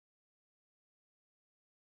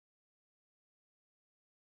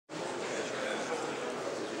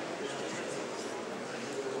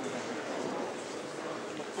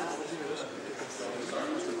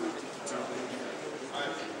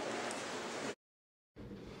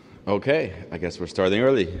Okay, I guess we're starting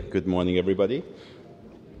early. Good morning, everybody.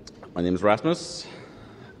 My name is Rasmus.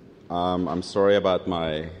 I'm sorry about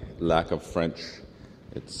my lack of French.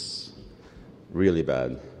 It's really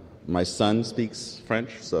bad. My son speaks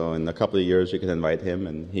French, so in a couple of years you can invite him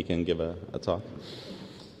and he can give a talk.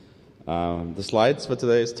 The slides for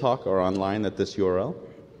today's talk are online at this URL.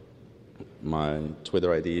 My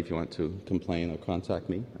Twitter ID if you want to complain or contact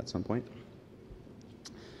me at some point.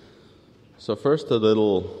 So first, a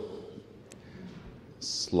little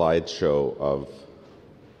slideshow of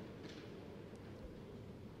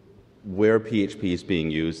where PHP is being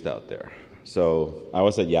used out there. So I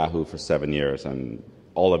was at Yahoo for 7 years, and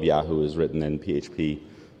all of Yahoo is written in PHP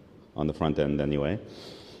on the front end anyway.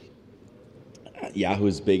 Yahoo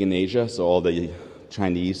is big in Asia, so all the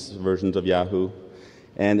Chinese versions of Yahoo.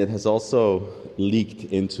 And it has also leaked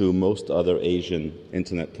into most other Asian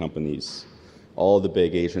internet companies. All the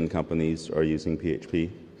big Asian companies are using PHP.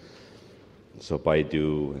 So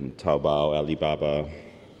Baidu and Taobao, Alibaba,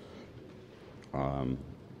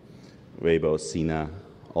 Weibo, Sina,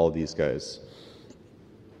 all these guys.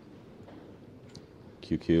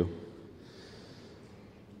 QQ.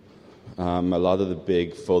 A lot of the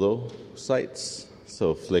big photo sites,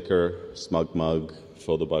 so Flickr, SmugMug,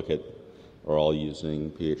 PhotoBucket, are all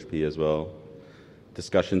using PHP as well.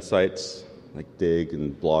 Discussion sites like Dig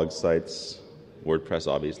and blog sites. WordPress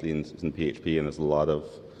obviously is in PHP, and there's a lot of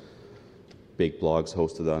big blogs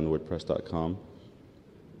hosted on WordPress.com.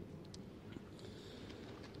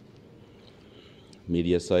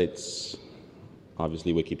 Media sites,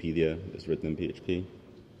 obviously Wikipedia is written in PHP.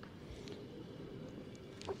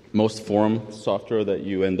 Most forum software that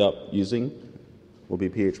you end up using will be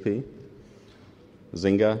PHP.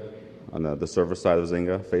 Zynga, on the server side of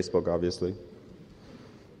Zynga, Facebook obviously.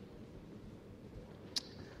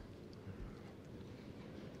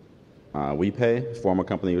 WePay, former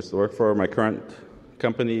company I used to work for. My current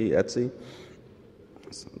company, Etsy.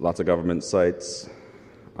 Lots of government sites.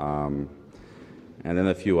 And then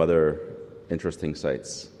a few other interesting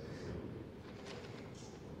sites.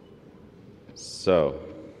 So,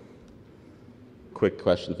 quick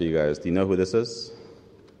question for you guys. Do you know who this is?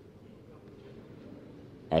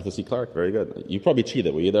 Arthur C. Clarke, very good. You probably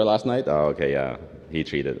cheated. Were you there last night? Oh, okay, yeah. He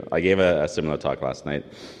cheated. I gave a similar talk last night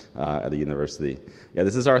at the university. Yeah,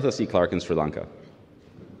 this is Arthur C. Clarke in Sri Lanka.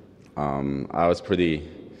 I was pretty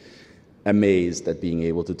amazed at being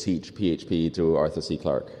able to teach PHP to Arthur C.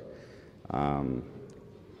 Clarke.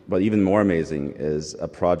 But even more amazing is a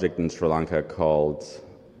project in Sri Lanka called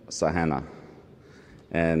Sahana.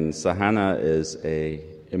 And Sahana is an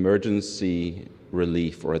emergency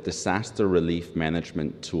relief or a disaster relief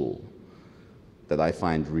management tool that I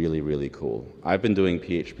find really, really cool. I've been doing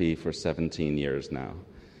PHP for 17 years now.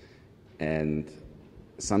 And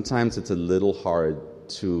sometimes it's a little hard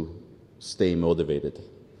to stay motivated,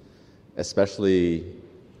 especially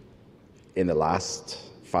in the last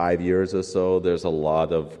 5 years or so. There's a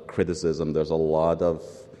lot of criticism. There's a lot of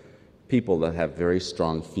people that have very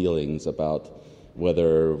strong feelings about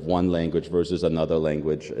whether one language versus another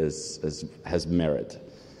language has merit.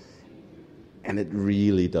 And it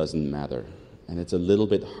really doesn't matter. And it's a little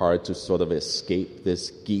bit hard to sort of escape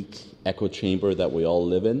this geek echo chamber that we all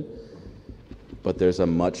live in. But there's a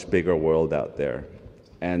much bigger world out there.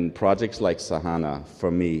 And projects like Sahana, for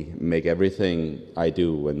me, make everything I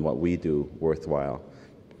do and what we do worthwhile.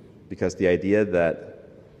 Because the idea that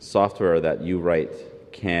software that you write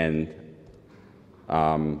can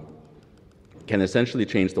essentially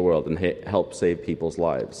change the world and help save people's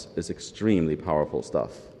lives is extremely powerful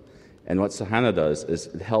stuff. And what Sahana does is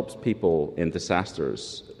it helps people in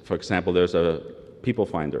disasters. For example, there's a people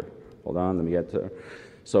finder. Hold on, let me get to.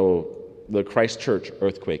 So the Christchurch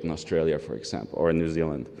earthquake in Australia, for example, or in New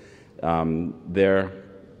Zealand,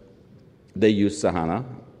 they use Sahana,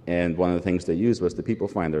 and one of the things they used was the people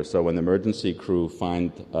finder. So when the emergency crew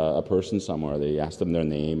find a person somewhere, they ask them their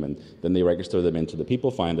name, and then they register them into the people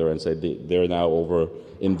finder and say they're now over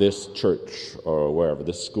in this church or wherever.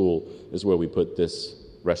 This school is where we put this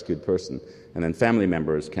rescued person. And then family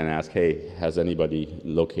members can ask, hey, has anybody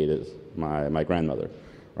located my grandmother,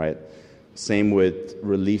 right? Same with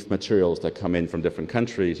relief materials that come in from different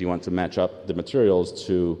countries. You want to match up the materials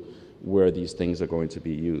to where these things are going to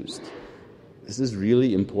be used. This is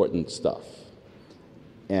really important stuff.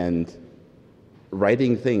 And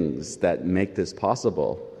writing things that make this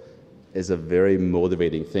possible is a very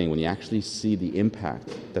motivating thing. When you actually see the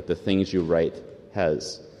impact that the things you write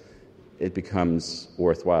has, it becomes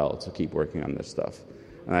worthwhile to keep working on this stuff.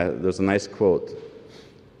 There's a nice quote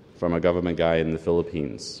from a government guy in the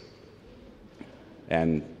Philippines.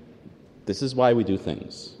 And this is why we do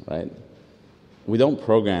things, right? we don't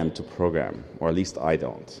program to program, or at least I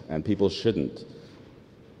don't, and people shouldn't.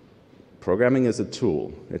 Programming is a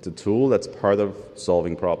tool. It's a tool that's part of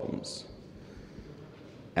solving problems.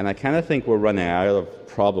 And I kind of think we're running out of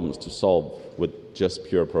problems to solve with just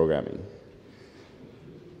pure programming.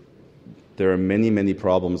 There are many, many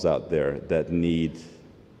problems out there that need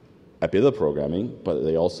a bit of programming, but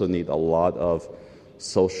they also need a lot of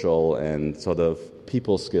social and sort of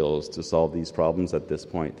people skills to solve these problems at this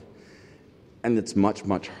point. And it's much,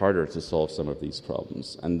 much harder to solve some of these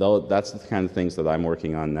problems. And though that's the kind of things that I'm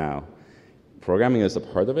working on now. Programming is a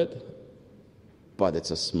part of it, but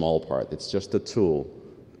it's a small part. It's just a tool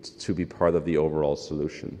to be part of the overall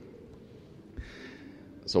solution.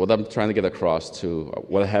 So what I have been trying to get across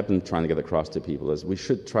to people is we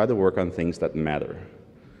should try to work on things that matter,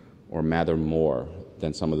 or matter more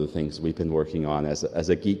than some of the things we've been working on as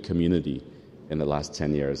a geek community in the last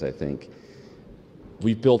 10 years, I think.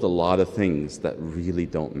 We've built a lot of things that really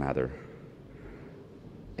don't matter.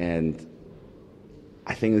 And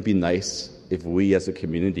I think it would be nice if we as a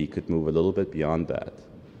community could move a little bit beyond that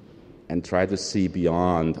and try to see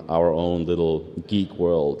beyond our own little geek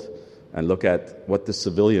world and look at what the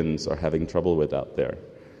civilians are having trouble with out there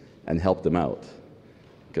and help them out.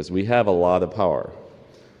 Because we have a lot of power.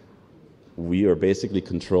 We are basically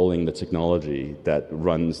controlling the technology that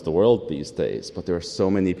runs the world these days, but there are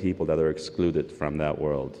so many people that are excluded from that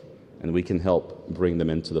world, and we can help bring them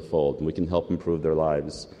into the fold, and we can help improve their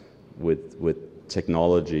lives with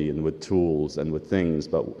technology and with tools and with things,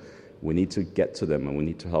 but we need to get to them and we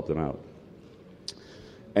need to help them out.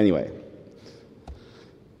 Anyway,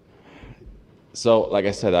 so like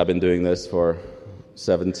I said, I've been doing this for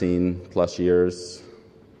 17 plus years,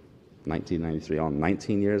 1993 on,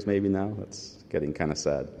 19 years maybe now. That's getting kind of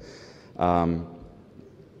sad.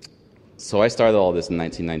 So I started all this in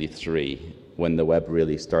 1993 when the web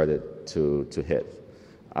really started to hit.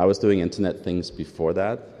 I was doing internet things before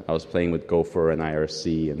that. I was playing with Gopher and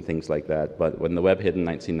IRC and things like that. But when the web hit in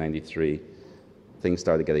 1993, things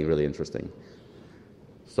started getting really interesting.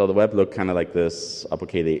 So the web looked kind of like this: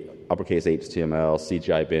 uppercase HTML,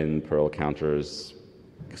 CGI bin, Perl counters,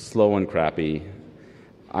 slow and crappy.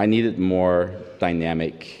 I needed more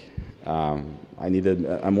dynamic. I needed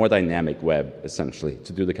a more dynamic web, essentially,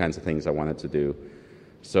 to do the kinds of things I wanted to do.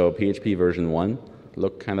 So PHP version 1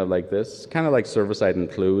 looked kind of like this, kind of like server-side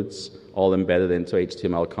includes, all embedded into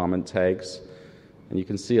HTML comment tags. And you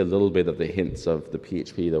can see a little bit of the hints of the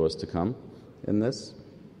PHP that was to come in this.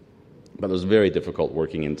 But it was very difficult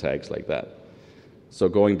working in tags like that. So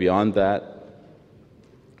going beyond that,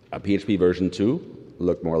 PHP version 2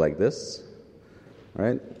 looked more like this,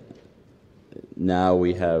 right? Now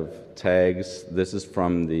we have tags. This is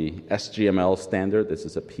from the SGML standard. This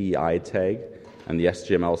is a PI tag. And the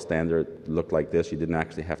SGML standard looked like this. You didn't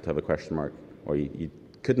actually have to have a question mark, or you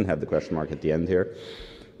couldn't have the question mark at the end here.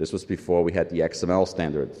 This was before we had the XML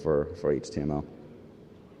standard for HTML.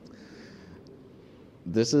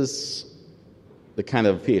 This is the kind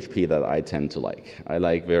of PHP that I tend to like. I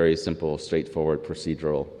like very simple, straightforward,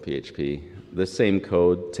 procedural PHP. The same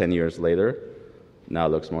code 10 years later now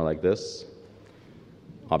looks more like this.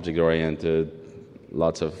 Object-oriented,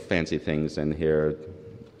 lots of fancy things in here,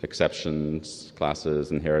 exceptions, classes,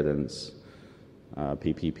 inheritance,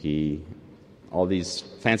 PPP, all these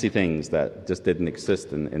fancy things that just didn't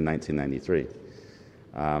exist in 1993.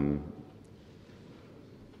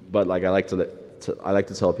 But like I like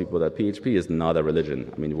to tell people that PHP is not a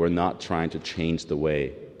religion. I mean, we're not trying to change the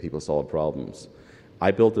way people solve problems. I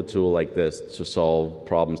built a tool like this to solve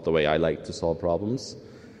problems the way I like to solve problems.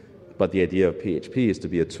 But the idea of PHP is to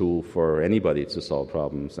be a tool for anybody to solve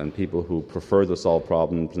problems, and people who prefer to solve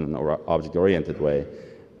problems in an object-oriented way,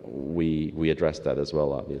 we address that as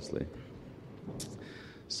well, obviously.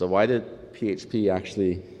 So why did PHP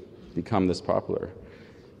actually become this popular?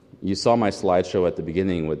 You saw my slideshow at the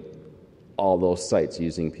beginning with all those sites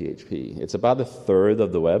using PHP. It's about a third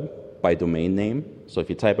of the web by domain name. So if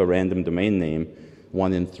you type a random domain name,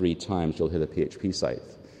 1 in 3 times you'll hit a PHP site.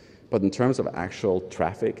 But in terms of actual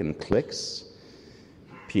traffic and clicks,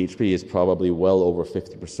 PHP is probably well over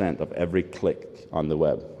 50% of every click on the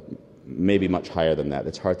web, maybe much higher than that.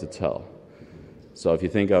 It's hard to tell. So if you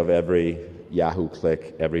think of every Yahoo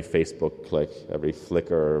click, every Facebook click, every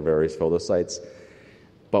Flickr, various photo sites,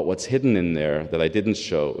 but what's hidden in there that I didn't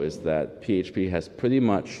show is that PHP has pretty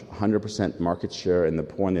much 100% market share in the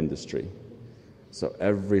porn industry. So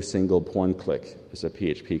every single porn click is a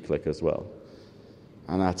PHP click as well.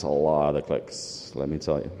 And that's a lot of clicks, let me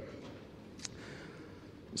tell you.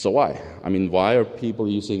 So why? I mean, why are people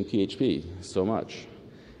using PHP so much?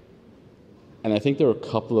 And I think there are a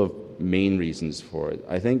couple of main reasons for it.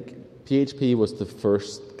 I think PHP was the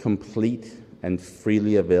first complete and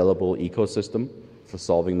freely available ecosystem for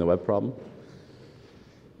solving the web problem.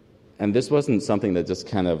 And this wasn't something that just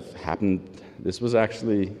kind of happened. This was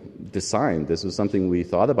actually designed. This was something we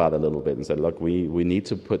thought about a little bit and said, look, we need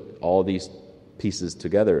to put all these pieces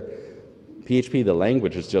together. PHP, the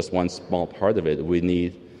language, is just one small part of it. We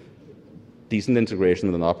need decent integration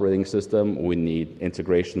with an operating system. We need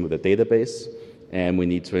integration with a database. And we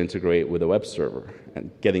need to integrate with a web server.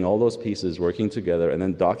 And getting all those pieces working together and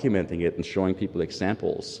then documenting it and showing people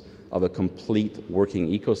examples of a complete working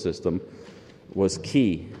ecosystem was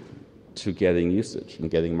key to getting usage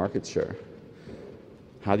and getting market share.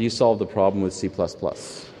 How do you solve the problem with C++?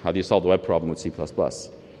 How do you solve the web problem with C++?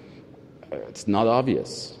 It's not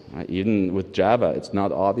obvious. Right? Even with Java, it's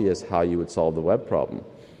not obvious how you would solve the web problem.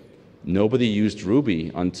 Nobody used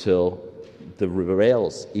Ruby until the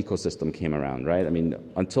Rails ecosystem came around, right? I mean,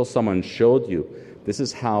 until someone showed you this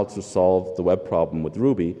is how to solve the web problem with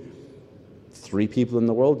Ruby, 3 people in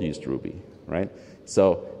the world used Ruby, right?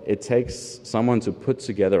 So it takes someone to put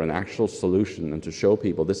together an actual solution and to show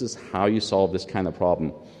people this is how you solve this kind of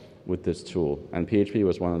problem with this tool. And PHP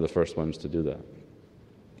was one of the first ones to do that.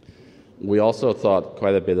 We also thought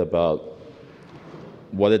quite a bit about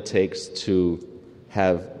what it takes to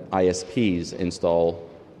have ISPs install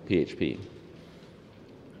PHP.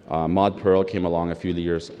 Mod Perl came along a few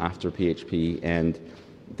years after PHP, and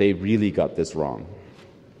they really got this wrong.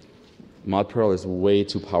 Mod Perl is way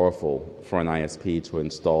too powerful for an ISP to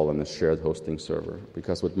install on a shared hosting server,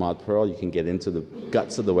 because with Mod Perl you can get into the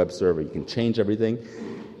guts of the web server, you can change everything,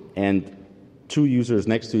 and 2 users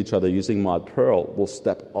next to each other using Mod Perl will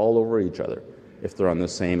step all over each other if they're on the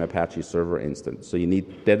same Apache server instance. So you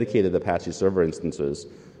need dedicated Apache server instances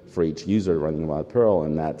for each user running Mod Perl,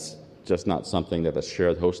 and that's just not something that a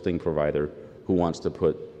shared hosting provider who wants to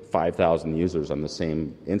put 5,000 users on the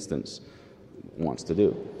same instance wants to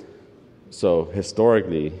do. So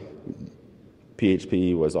historically,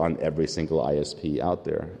 PHP was on every single ISP out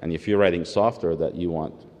there. And if you're writing software that you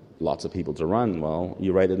want lots of people to run, well,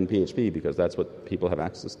 you write it in PHP because that's what people have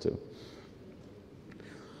access to.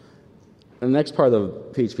 The next part of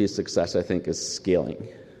PHP's success, I think, is scaling.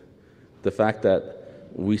 The fact that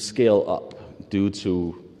we scale up due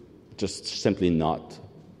to just simply not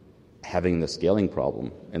having the scaling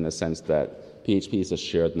problem, in the sense that PHP is a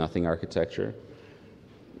shared nothing architecture.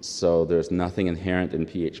 So there's nothing inherent in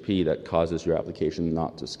PHP that causes your application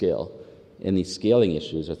not to scale. Any scaling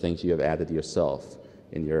issues are things you have added yourself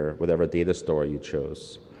in your whatever data store you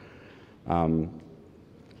chose. But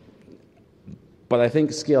I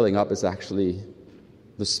think scaling up is actually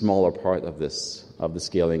the smaller part of this, of the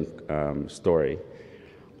scaling story.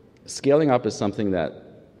 Scaling up is something that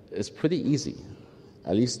is pretty easy,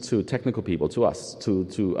 at least to technical people, to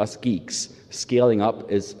us geeks. Scaling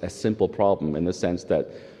up is a simple problem in the sense that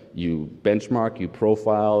you benchmark, you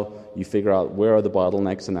profile, you figure out where are the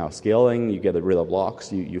bottlenecks in our scaling, you get rid of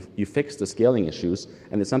blocks, you fix the scaling issues,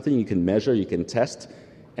 and it's something you can measure, you can test,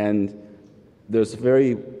 and there's a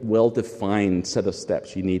very well-defined set of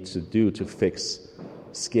steps you need to do to fix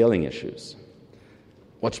scaling issues.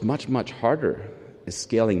 What's much, much harder is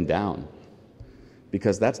scaling down,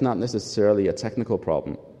 because that's not necessarily a technical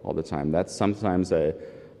problem all the time. That's sometimes a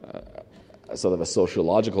sort of a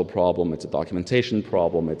sociological problem, it's a documentation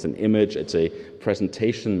problem, it's an image, it's a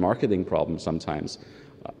presentation marketing problem sometimes,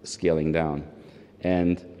 scaling down.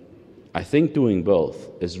 And I think doing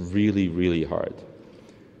both is really, really hard.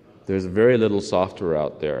 There's very little software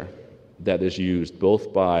out there that is used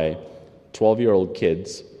both by 12-year-old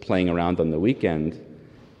kids playing around on the weekend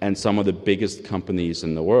and some of the biggest companies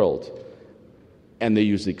in the world. And they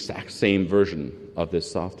use the exact same version of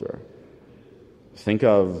this software. Think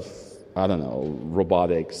of, I don't know,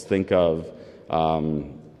 robotics, think of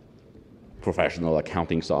professional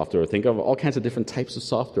accounting software, think of all kinds of different types of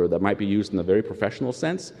software that might be used in a very professional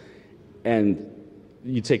sense, and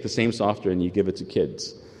you take the same software and you give it to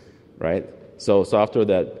kids, right? So software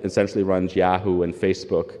that essentially runs Yahoo and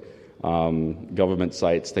Facebook, government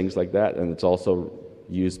sites, things like that, and it's also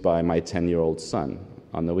used by my 10-year-old son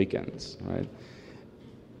on the weekends, right?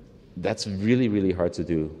 That's really, really hard to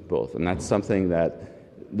do both. And that's something that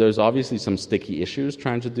there's obviously some sticky issues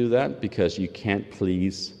trying to do that, because you can't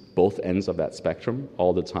please both ends of that spectrum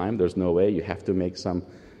all the time. There's no way. You have to make some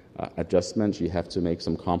adjustments. You have to make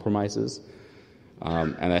some compromises.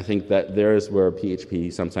 And I think that there's where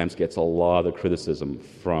PHP sometimes gets a lot of criticism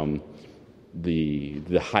from the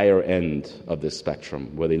higher end of this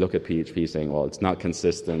spectrum, where they look at PHP saying, well, it's not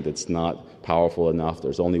consistent, it's not powerful enough,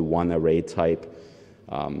 there's only one array type,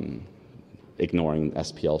 ignoring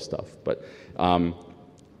SPL stuff. But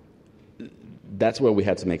that's where we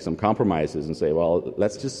had to make some compromises and say, well,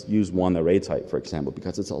 let's just use one array type, for example,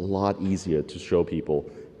 because it's a lot easier to show people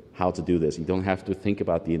how to do this. You don't have to think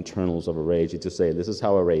about the internals of arrays. You just say, this is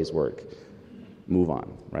how arrays work. Move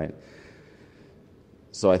on, right?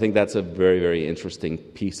 So I think that's a very, very interesting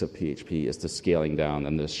piece of PHP, is the scaling down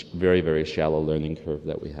and this very, very shallow learning curve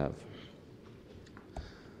that we have.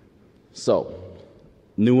 So,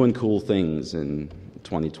 new and cool things in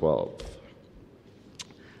 2012.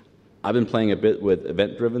 I've been playing a bit with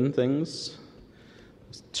event-driven things.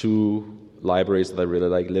 Two libraries that I really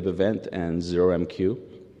like, libevent and ZeroMQ.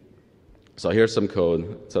 So here's some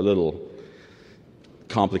code. It's a little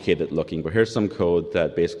complicated looking, but here's some code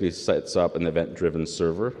that basically sets up an event-driven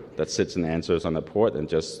server that sits and answers on a port and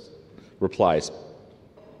just replies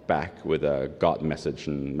back with a got message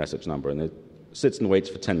and message number. And it sits and waits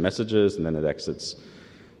for 10 messages, and then it exits.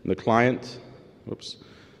 And the client,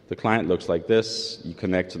 the client looks like this. You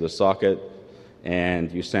connect to the socket,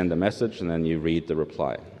 and you send a message, and then you read the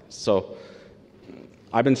reply. So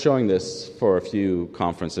I've been showing this for a few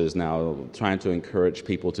conferences now, trying to encourage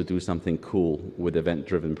people to do something cool with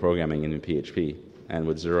event-driven programming in PHP and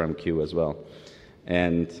with ZeroMQ as well.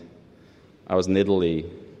 And I was in Italy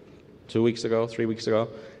 3 weeks ago,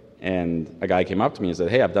 and a guy came up to me and said,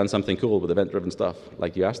 hey, I've done something cool with event-driven stuff,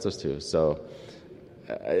 like you asked us to. So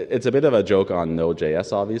it's a bit of a joke on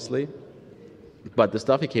Node.js, obviously, but the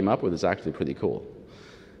stuff he came up with is actually pretty cool.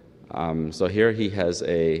 So here he has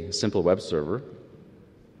a simple web server,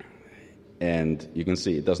 and you can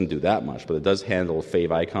see it doesn't do that much, but it does handle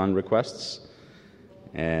favicon requests,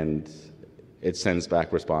 and it sends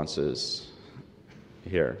back responses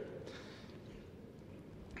here.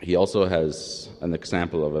 He also has an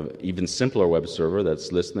example of an even simpler web server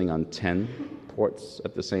that's listening on 10 ports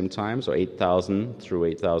at the same time, so 8,000 through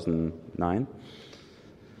 8,009.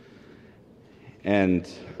 And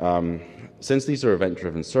since these are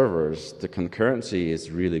event-driven servers, the concurrency is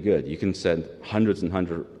really good. You can send hundreds and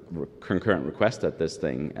hundreds concurrent requests at this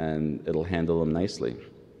thing, and it'll handle them nicely.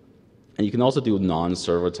 And you can also do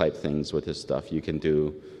non-server type things with this stuff. You can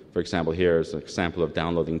do, for example, here's an example of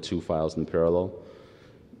downloading 2 files in parallel.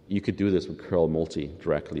 You could do this with curl multi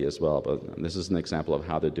directly as well, but this is an example of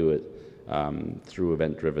how to do it through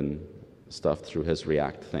event-driven stuff, through his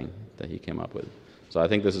React thing that he came up with. So I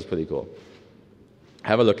think this is pretty cool.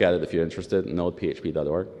 Have a look at it if you're interested,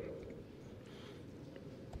 nodephp.org.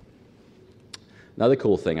 Another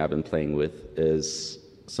cool thing I've been playing with is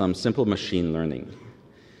some simple machine learning.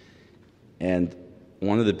 And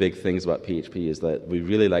one of the big things about PHP is that we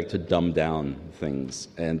really like to dumb down things.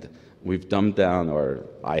 And we've dumbed down, or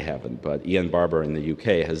I haven't, but Ian Barber in the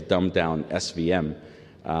UK has dumbed down SVM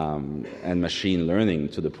and machine learning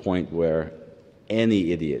to the point where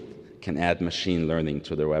any idiot can add machine learning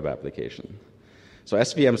to their web application. So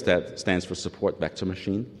SVM stands for Support Vector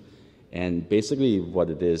Machine. And basically what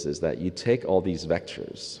it is that you take all these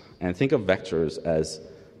vectors, and think of vectors as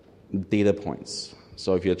data points.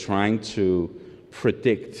 So if you're trying to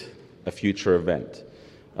predict a future event,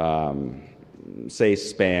 say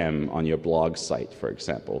spam on your blog site, for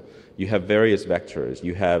example, you have various vectors.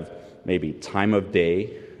 You have maybe time of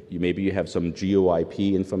day, maybe you have some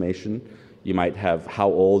GeoIP information, you might have how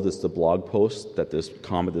old is the blog post that this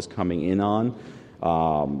comment is coming in on,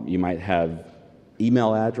 you might have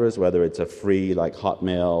email address, whether it's a free like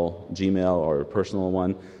Hotmail, Gmail, or a personal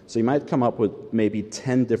one. So you might come up with maybe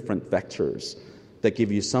 10 different vectors that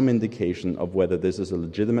give you some indication of whether this is a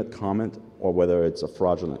legitimate comment or whether it's a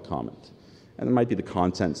fraudulent comment. And it might be the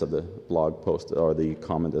contents of the blog post or the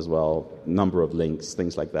comment as well, number of links,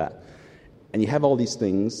 things like that. And you have all these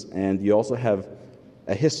things, and you also have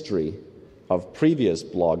a history of previous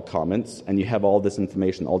blog comments, and you have all this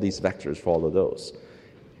information, all these vectors for all of those.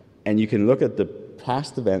 And you can look at the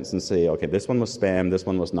past events and say, okay, this one was spam, this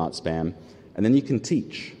one was not spam, and then you can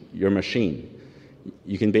teach your machine.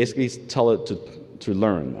 You can basically tell it to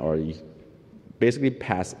learn, or you basically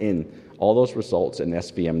pass in all those results in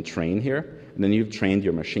SVM train here, and then you've trained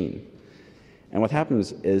your machine. And what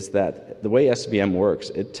happens is that the way SVM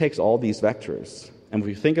works, it takes all these vectors, and if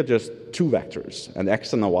you think of just 2 vectors, an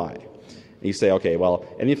X and a Y, and you say, okay, well,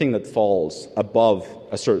 anything that falls above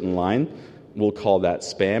a certain line, we'll call that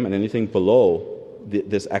spam, and anything below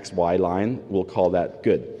this XY line, we'll call that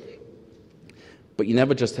good. But you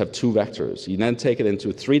never just have 2 vectors. You then take it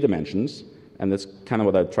into 3 dimensions, and that's kind of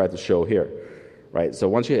what I've tried to show here. Right? So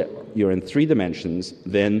once you're in 3 dimensions,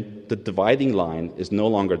 then the dividing line is no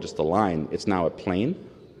longer just a line, it's now a plane.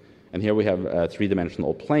 And here we have a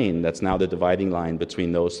 3-dimensional plane that's now the dividing line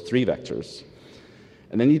between those 3 vectors.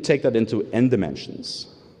 And then you take that into n dimensions,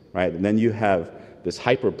 right? And then you have this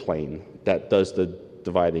hyperplane that does the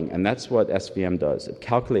dividing, and that's what SVM does. It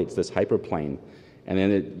calculates this hyperplane, and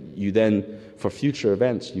then for future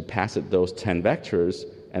events, you pass it those 10 vectors,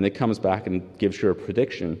 and it comes back and gives you a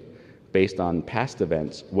prediction based on past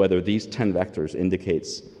events, whether these 10 vectors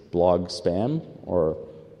indicates blog spam or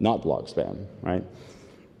not blog spam, right?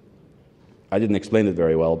 I didn't explain it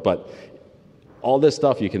very well, but all this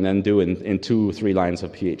stuff you can then do in 2-3 lines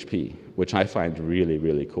of PHP, which I find really,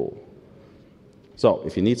 really cool. So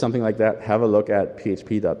if you need something like that, have a look at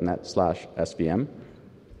php.net/svm.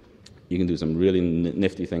 You can do some really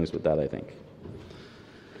nifty things with that, I think.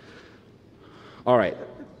 All right.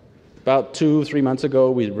 About 2-3 months ago,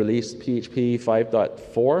 we released PHP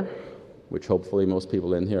 5.4, which hopefully most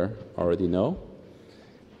people in here already know.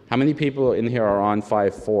 How many people in here are on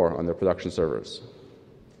 5.4 on their production servers?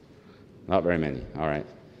 Not very many. All right.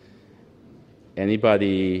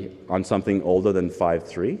 Anybody on something older than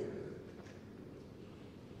 5.3?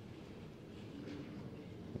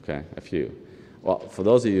 Okay, a few. Well, for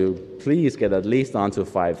those of you, please get at least onto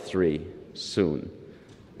 5.3 soon.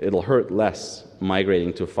 It'll hurt less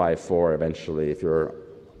migrating to 5.4 eventually if you're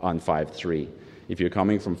on 5.3. If you're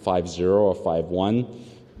coming from 5.0 or 5.1,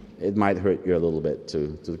 it might hurt you a little bit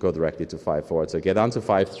to go directly to 5.4. So get onto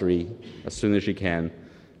 5.3 as soon as you can.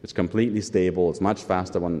 It's completely stable. It's much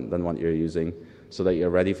faster than what you're using, so that you're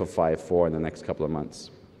ready for 5.4 in the next couple of months.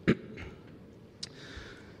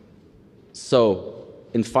 So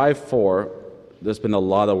in 5.4, there's been a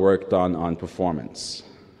lot of work done on performance.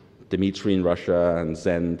 Dmitry in Russia and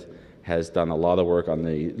Zend has done a lot of work on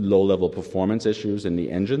the low-level performance issues in the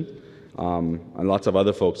engine. And lots of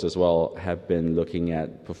other folks as well have been looking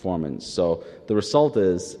at performance. So the result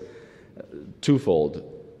is twofold.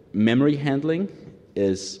 Memory handling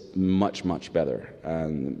is much, much better.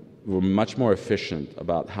 And we're much more efficient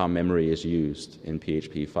about how memory is used in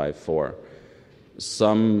PHP 5.4.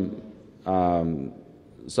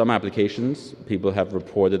 Some applications, people have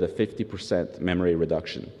reported a 50% memory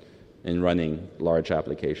reduction in running large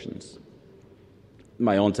applications. In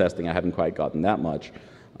my own testing, I haven't quite gotten that much,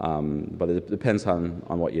 but it depends on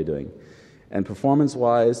what you're doing. And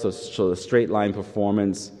performance-wise, so the straight-line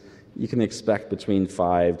performance, you can expect between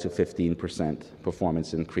 5 to 15%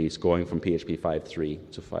 performance increase going from PHP 5.3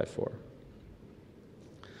 to 5.4.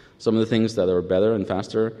 Some of the things that are better and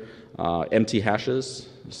faster, empty hashes.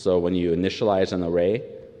 So when you initialize an array,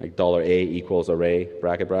 like $A equals array,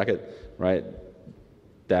 bracket, bracket, right?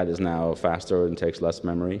 That is now faster and takes less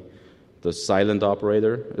memory. The silent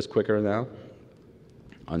operator is quicker now.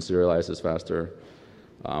 Unserialized is faster.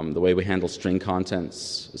 The way we handle string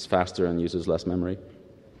contents is faster and uses less memory.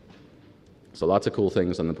 So lots of cool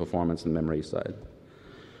things on the performance and memory side.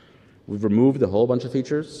 We've removed a whole bunch of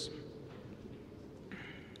features.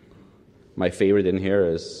 My favorite in here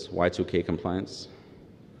is Y2K compliance.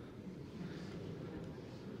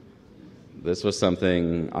 This was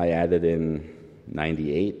something I added in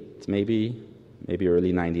 98, maybe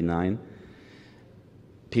early 99.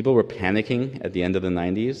 People were panicking at the end of the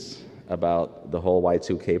 90s about the whole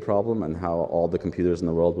Y2K problem and how all the computers in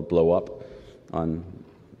the world would blow up on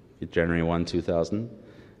January 1, 2000.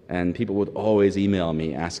 And people would always email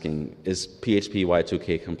me asking, is PHP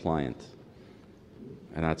Y2K compliant?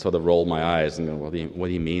 And I'd sort of roll my eyes and go, what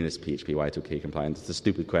do you mean is PHP Y2K compliant? It's a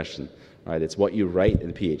stupid question, right? It's what you write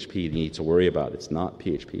in PHP you need to worry about. It's not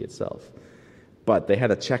PHP itself. But they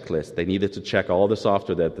had a checklist. They needed to check all the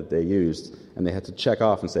software that they used, and they had to check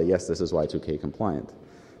off and say, yes, this is Y2K compliant.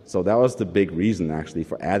 So that was the big reason, actually,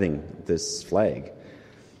 for adding this flag,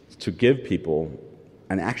 to give people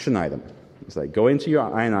an action item. It's like, go into your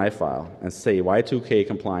INI file and say Y2K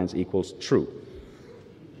compliance equals true.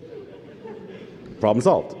 Problem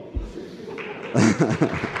solved.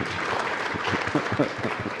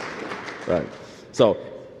 Right. So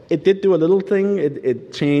it did do a little thing.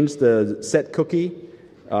 It changed the set cookie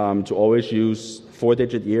to always use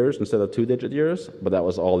 4-digit years instead of 2-digit years, but that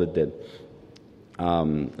was all it did.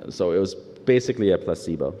 So it was basically a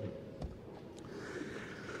placebo.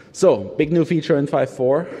 So big new feature in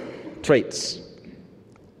 5.4, traits.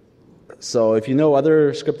 So if you know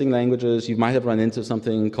other scripting languages, you might have run into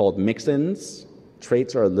something called mix-ins.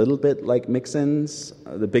 Traits are a little bit like mix-ins.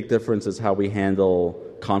 The big difference is how we handle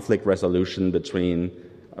conflict resolution between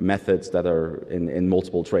methods that are in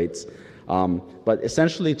multiple traits. But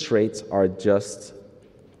essentially, traits are just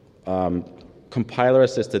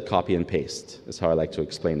compiler-assisted copy and paste, is how I like to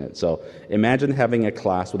explain it. So imagine having a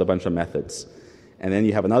class with a bunch of methods, and then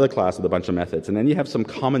you have another class with a bunch of methods, and then you have some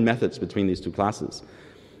common methods between these two classes.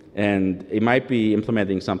 And it might be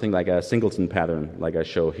implementing something like a singleton pattern, like I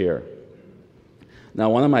show here. Now,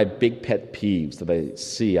 one of my big pet peeves that I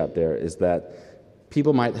see out there is that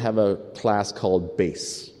people might have a class called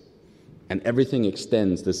base, and everything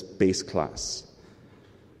extends this base class.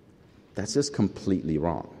 That's just completely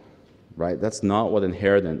wrong, right? That's not what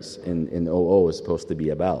inheritance in OO is supposed to be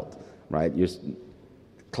about, right?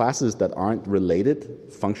 Classes that aren't related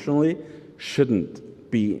functionally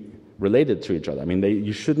shouldn't be related to each other. I mean,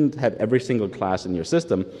 you shouldn't have every single class in your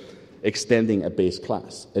system extending a base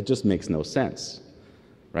class. It just makes no sense,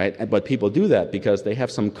 right? But people do that because they have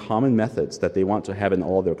some common methods that they want to have in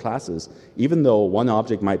all their classes. Even though one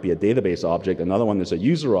object might be a database object, another one is a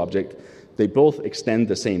user object, they both extend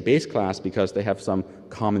the same base class because they have some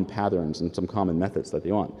common patterns and some common methods that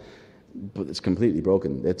they want. But it's completely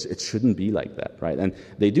broken. It shouldn't be like that, right? And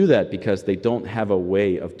they do that because they don't have a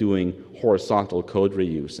way of doing horizontal code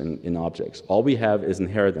reuse in objects. All we have is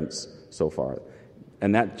inheritance so far.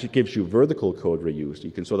 And that gives you vertical code reuse.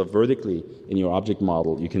 You can sort of vertically, in your object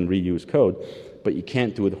model, you can reuse code, but you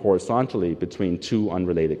can't do it horizontally between two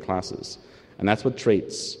unrelated classes. And that's what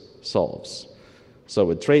traits solves. So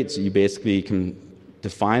with traits, you basically can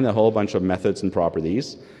define a whole bunch of methods and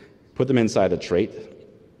properties, put them inside a trait,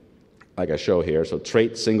 like I show here. So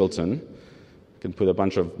trait singleton, you can put a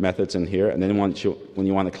bunch of methods in here, and then when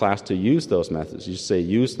you want a class to use those methods, you say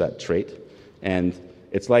use that trait, and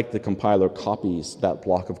it's like the compiler copies that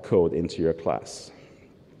block of code into your class.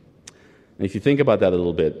 And if you think about that a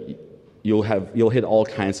little bit, you'll hit all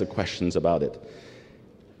kinds of questions about it.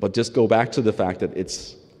 But just go back to the fact that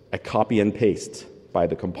it's a copy and paste by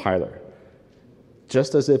the compiler.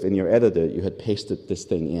 Just as if in your editor you had pasted this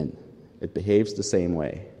thing in. It behaves the same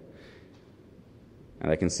way. And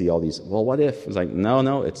I can see all these, well, what if? It's like,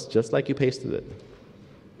 no, it's just like you pasted it.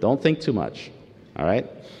 Don't think too much, all right?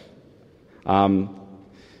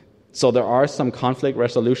 So there are some conflict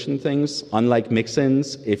resolution things. Unlike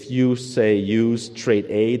mixins, if you say use trait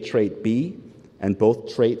A, trait B, and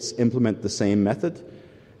both traits implement the same method,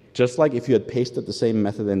 just like if you had pasted the same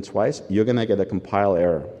method in twice, you're going to get a compile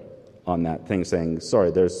error on that thing saying,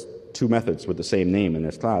 sorry, there's two methods with the same name in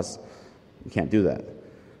this class. You can't do that.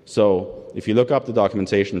 So if you look up the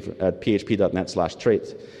documentation at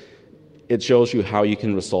php.net/trait, it shows you how you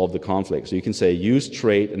can resolve the conflict. So you can say use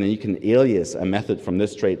trait, and then you can alias a method from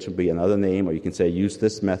this trait to be another name, or you can say use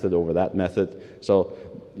this method over that method. So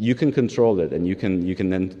you can control it, and you can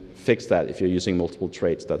then fix that if you're using multiple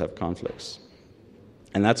traits that have conflicts.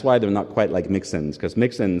 And that's why they're not quite like mixins, because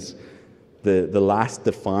mixins, the last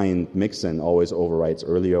defined mixin always overwrites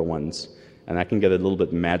earlier ones, and that can get a little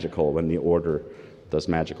bit magical when the order does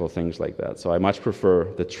magical things like that. So I much prefer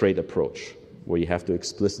the trait approach, where you have to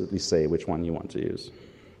explicitly say which one you want to use.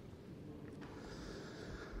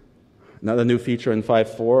 Another new feature in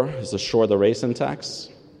 5.4 is the short array syntax.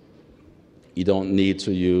 You don't need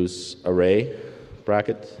to use array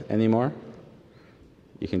bracket anymore.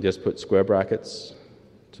 You can just put square brackets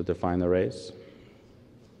to define arrays.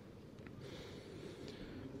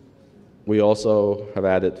 We also have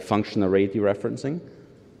added function array dereferencing.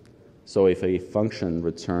 So if a function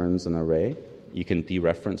returns an array, you can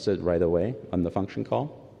dereference it right away on the function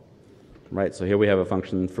call. Right, so here we have a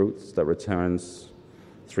function fruits that returns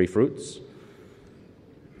 3 fruits.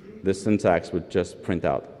 This syntax would just print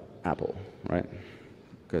out apple, right?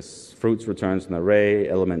 Because fruits returns an array,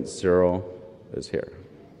 element 0 is here.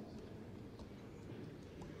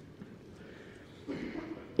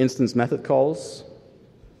 Instance method calls.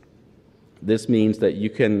 This means that you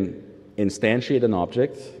can instantiate an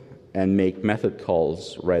object and make method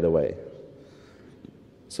calls right away.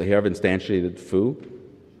 So here I've instantiated foo,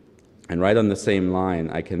 and right on the same line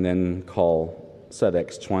I can then call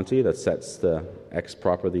setX20, that sets the x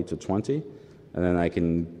property to 20, and then I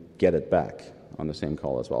can get it back on the same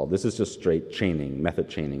call as well. This is just straight chaining, method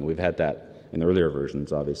chaining. We've had that in earlier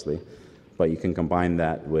versions, obviously, but you can combine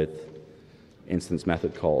that with instance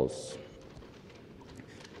method calls.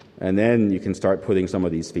 And then you can start putting some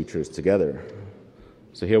of these features together.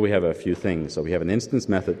 So here we have a few things. So we have an instance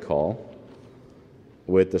method call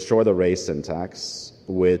with the short array syntax,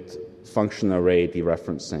 with function array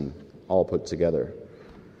dereferencing, all put together.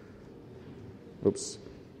 Oops.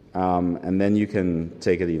 And then you can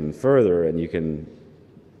take it even further, and you can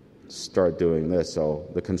start doing this. So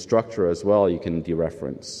the constructor as well, you can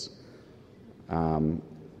dereference. And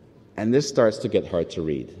this starts to get hard to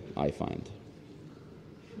read, I find.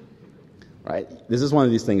 Right? This is one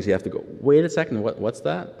of these things you have to go, wait a second, what's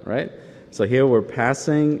that? Right? So here we're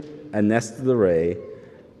passing a nested array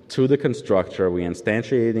to the constructor, we're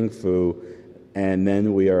instantiating foo, and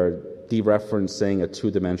then we are dereferencing a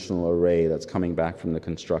two-dimensional array that's coming back from the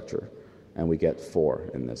constructor, and we get 4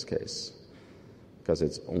 in this case. Because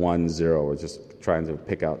it's 1, 0, we're just trying to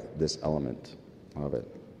pick out this element of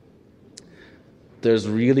it. there's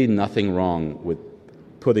really nothing wrong with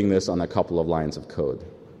putting this on a couple of lines of code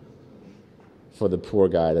for the poor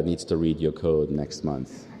guy that needs to read your code next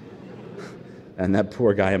month. And that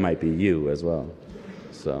poor guy might be you as well.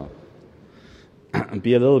 So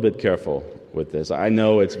be a little bit careful with this. I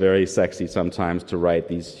know it's very sexy sometimes to write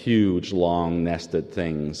these huge, long, nested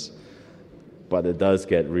things, but it does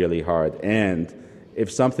get really hard. And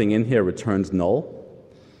if something in here returns null,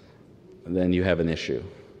 then you have an issue,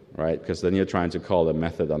 right? Because then you're trying to call a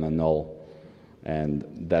method on a null, and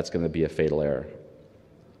that's going to be a fatal error.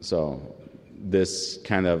 So this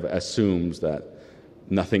kind of assumes that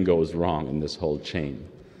nothing goes wrong in this whole chain.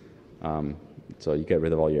 So you get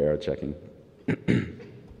rid of all your error checking.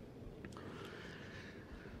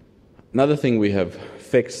 Another thing we have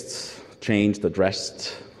fixed, changed, addressed,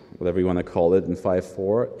 whatever you want to call it, in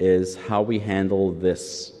 5.4 is how we handle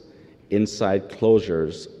this inside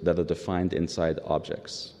closures that are defined inside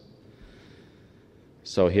objects.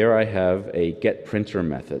 So here I have a getPrinter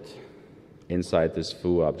method inside this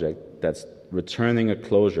foo object that's returning a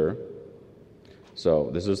closure. So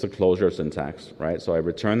this is the closure syntax, right? So I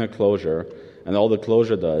return a closure, and all the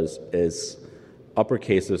closure does is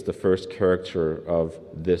uppercases the first character of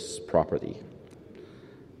this property,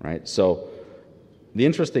 right? So the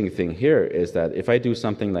interesting thing here is that if I do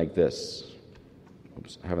something like this,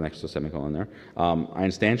 oops, I have an extra semicolon there, I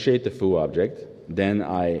instantiate the foo object, then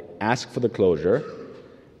I ask for the closure,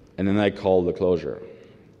 and then I call the closure.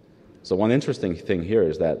 So one interesting thing here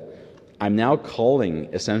is that I'm now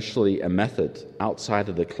calling essentially a method outside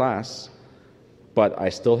of the class, but I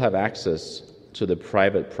still have access to the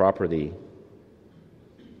private property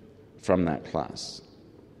from that class.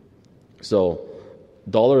 So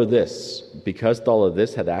 $this, because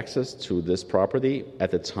 $this had access to this property at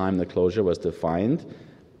the time the closure was defined,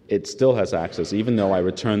 it still has access. Even though I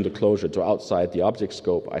returned the closure to outside the object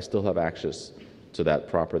scope, I still have access to that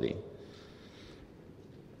property.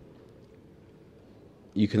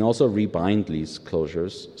 You can also rebind these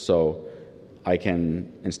closures. So I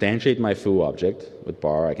can instantiate my foo object with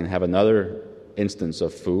bar. I can have another instance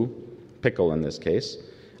of foo, pickle in this case.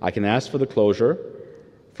 I can ask for the closure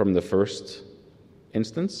from the first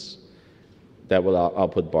instance. That will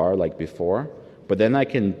output bar like before. But then I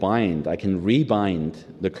can rebind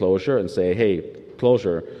the closure and say, hey,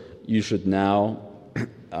 closure, you should now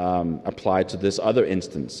apply to this other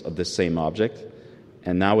instance of this same object.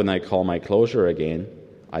 And now when I call my closure again,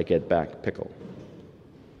 I get back pickle.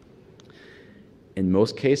 In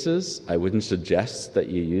most cases, I wouldn't suggest that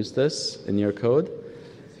you use this in your code.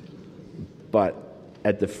 But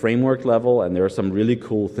at the framework level, and there are some really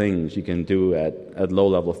cool things you can do at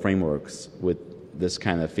low-level frameworks with this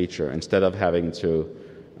kind of feature. Instead of having to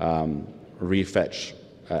refetch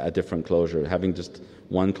a different closure, having just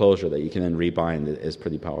one closure that you can then rebind is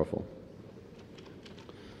pretty powerful.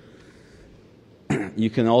 You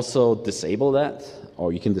can also disable that,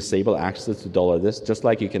 or you can disable access to $this, just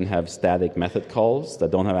like you can have static method calls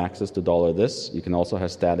that don't have access to $this. You can also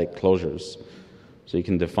have static closures. So you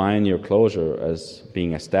can define your closure as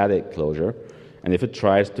being a static closure, and if it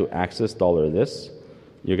tries to access $this,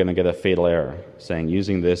 you're going to get a fatal error saying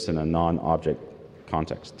using this in a non-object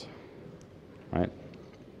context, right?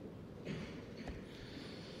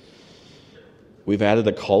 We've added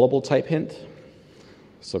a callable type hint.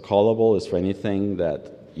 So callable is for anything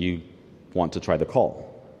that you want to try to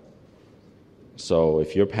call. So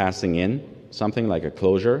if you're passing in something like a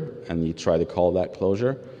closure and you try to call that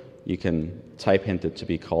closure, you can type hint it to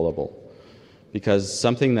be callable. Because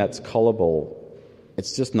something that's callable,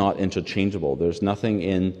 it's just not interchangeable. There's nothing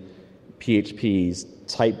in PHP's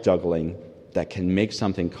type juggling that can make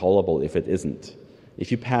something callable if it isn't.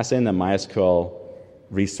 If you pass in a MySQL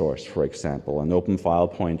resource, for example, an open file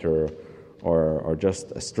pointer or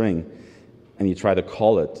just a string, and you try to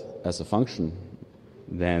call it as a function,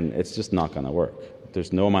 then it's just not going to work.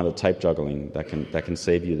 There's no amount of type juggling that can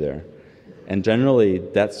save you there. And generally,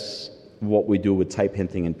 that's what we do with type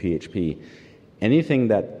hinting in PHP. Anything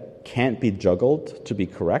that can't be juggled to be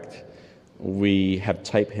correct, we have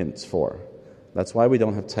type hints for. That's why we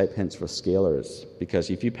don't have type hints for scalars, because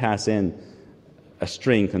if you pass in a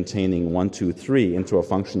string containing 1, 2, 3 into a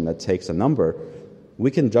function that takes a number, we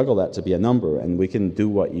can juggle that to be a number, and we can do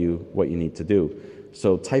what you need to do.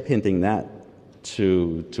 So type hinting that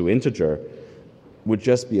to integer would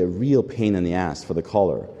just be a real pain in the ass for the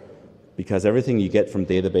caller, because everything you get from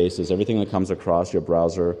databases, everything that comes across your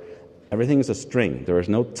browser, everything is a string. There is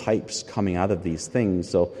no types coming out of these things,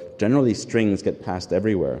 so generally strings get passed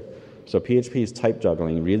everywhere. So PHP's type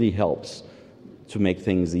juggling really helps to make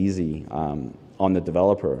things easy on the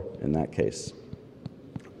developer in that case.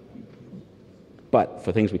 But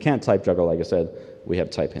for things we can't type juggle, like I said, we have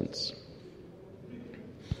type hints.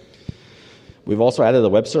 We've also added a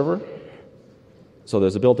web server. So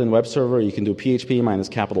there's a built-in web server. You can do PHP minus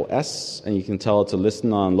capital S, and you can tell it to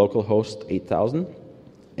listen on localhost 8000.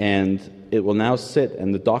 And it will now sit,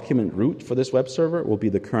 and the document root for this web server will be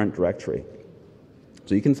the current directory.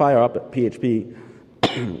 So you can fire up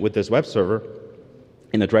PHP with this web server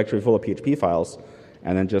in a directory full of PHP files,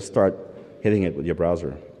 and then just start hitting it with your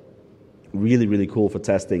browser. Really, really cool for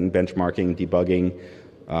testing, benchmarking, debugging.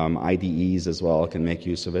 IDEs as well can make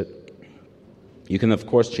use of it. You can, of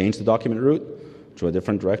course, change the document root to a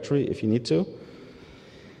different directory if you need to.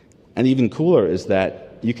 And even cooler is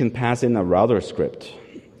that you can pass in a router script,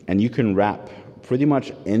 and you can wrap pretty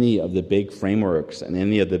much any of the big frameworks and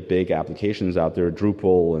any of the big applications out there.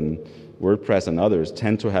 Drupal and WordPress and others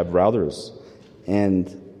tend to have routers.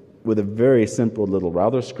 And with a very simple little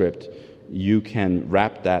router script, you can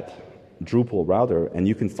wrap that Drupal router, and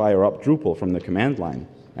you can fire up Drupal from the command line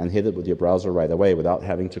and hit it with your browser right away without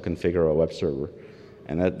having to configure a web server.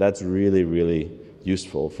 And that's really, really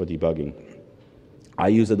useful for debugging. I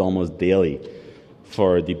use it almost daily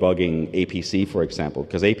for debugging APC, for example,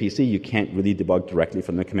 because APC you can't really debug directly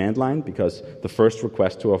from the command line because the first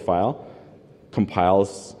request to a file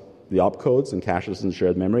compiles the opcodes and caches in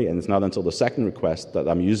shared memory, and it's not until the second request that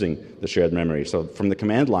I'm using the shared memory. So from the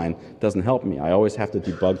command line doesn't help me. I always have to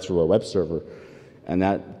debug through a web server, and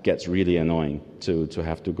that gets really annoying to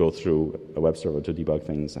have to go through a web server to debug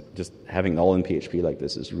things. Just having it all in PHP like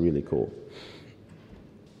this is really cool.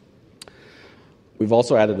 We've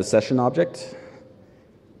also added a session object.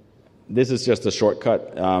 This is just a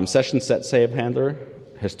shortcut. Session set save handler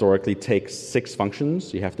historically takes 6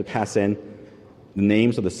 functions. You have to pass in the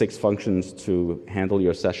names of the 6 functions to handle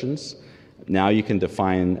your sessions. Now you can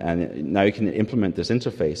define, and now you can implement this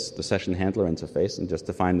interface, the session handler interface, and just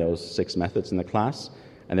define those 6 methods in the class,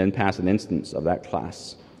 and then pass an instance of that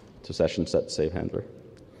class to session set save handler.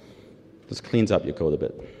 This cleans up your code a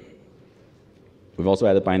bit. We've also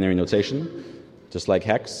added binary notation, just like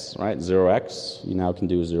hex, right? 0x, you now can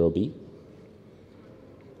do 0b.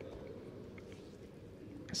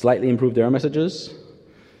 Slightly improved error messages.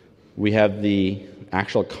 We have the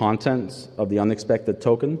actual contents of the unexpected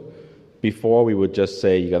token. Before, we would just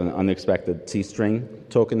say you got an unexpected T-string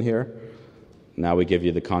token here. Now we give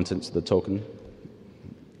you the contents of the token.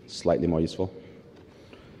 Slightly more useful.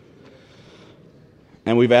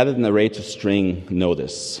 And we've added an array to string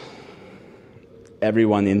notice.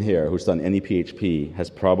 Everyone in here who's done any PHP has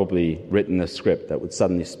probably written a script that would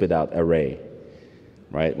suddenly spit out array,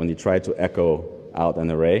 right? When you try to echo out an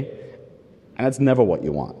array, and that's never what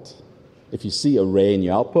you want. If you see array in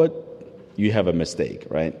your output, you have a mistake,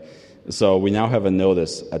 right? So we now have a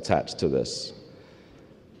notice attached to this.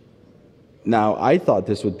 Now, I thought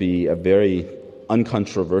this would be a very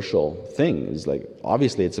uncontroversial thing. It's like,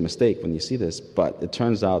 obviously it's a mistake when you see this, but it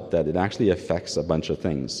turns out that it actually affects a bunch of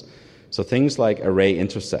things. So things like array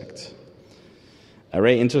intersect.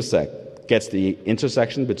 Array intersect gets the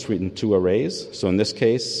intersection between 2 arrays. So in this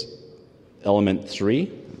case, element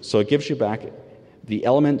 3. So it gives you back the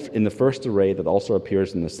element in the first array that also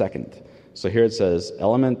appears in the second. So here it says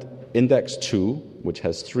element index 2, which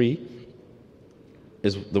has 3,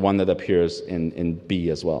 is the one that appears in B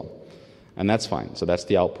as well. And that's fine. So that's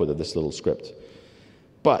the output of this little script.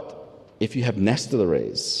 But if you have nested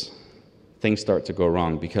arrays, things start to go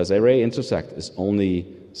wrong because array intersect is only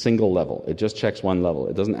single level. It just checks one level.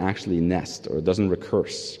 It doesn't actually nest, or it doesn't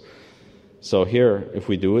recurse. So here, if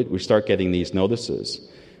we do it, we start getting these notices.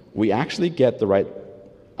 We actually get the right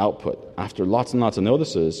output. After lots and lots of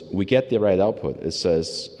notices, we get the right output. It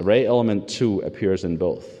says array element 2 appears in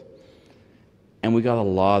both. And we got a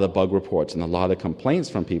lot of bug reports and a lot of complaints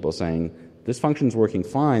from people saying, this function's working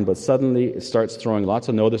fine, but suddenly it starts throwing lots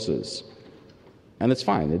of notices. And it's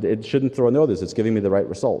fine. It shouldn't throw a notice. It's giving me the right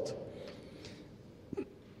result.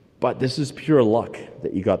 But this is pure luck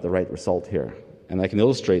that you got the right result here. And I can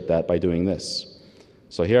illustrate that by doing this.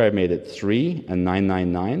 So here I've made it 3 and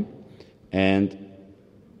 999, and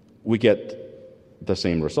we get the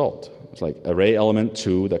same result. It's like array element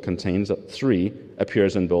 2 that contains 3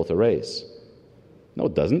 appears in both arrays. No,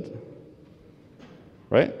 it doesn't.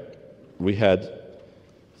 Right? We had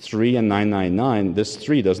 3 and 999. This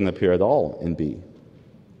 3 doesn't appear at all in B.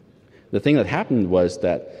 The thing that happened was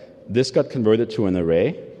that this got converted to an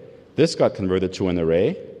array, this got converted to an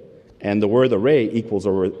array, and the word array equals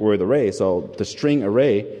a word array, so the string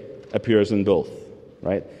array appears in both,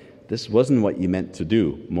 right? This wasn't what you meant to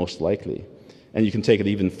do, most likely. And you can take it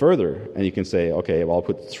even further, and you can say, okay, well, I'll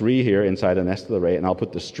put 3 here inside a nested array, and I'll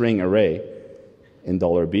put the string array in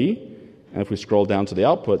 $B, and if we scroll down to the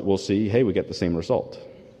output, we'll see, hey, we get the same result.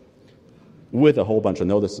 with a whole bunch of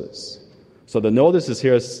notices. So the notices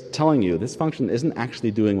here is telling you this function isn't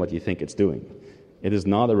actually doing what you think it's doing. It is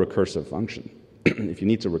not a recursive function. If you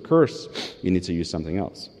need to recurse, you need to use something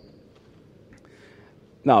else.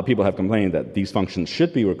 Now, people have complained that these functions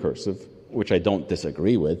should be recursive, which I don't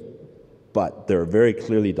disagree with, but they're very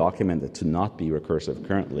clearly documented to not be recursive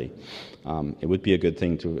currently. It would be a good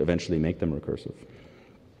thing to eventually make them recursive.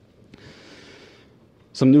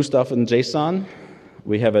 Some new stuff in JSON.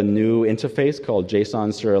 We have a new interface called JSON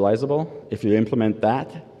serializable. If you implement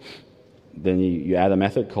that, then you add a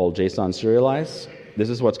method called JSON serialize. This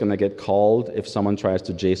is what's going to get called if someone tries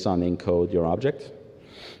to JSON encode your object.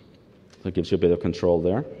 So it gives you a bit of control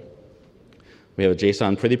there. We have a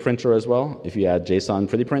JSON pretty printer as well. If you add JSON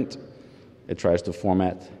pretty print, it tries to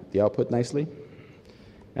format the output nicely.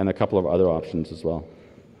 And a couple of other options as well.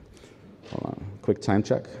 Hold on. Quick time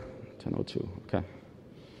check. 10:02. Okay.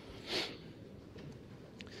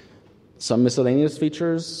 Some miscellaneous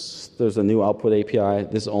features. There's a new output API.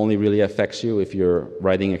 This only really affects you if you're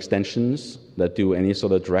writing extensions that do any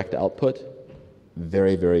sort of direct output.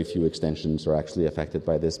 Very, very few extensions are actually affected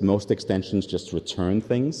by this. Most extensions just return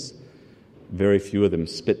things. Very few of them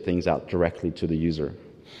spit things out directly to the user.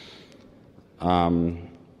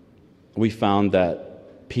 We found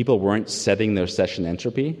that people weren't setting their session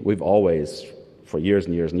entropy. We've always, for years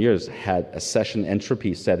and years and years, had a session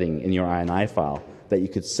entropy setting in your INI file that you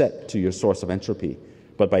could set to your source of entropy.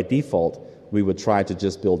 But by default, we would try to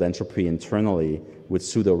just build entropy internally with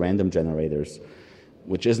pseudo-random generators,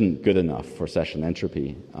 which isn't good enough for session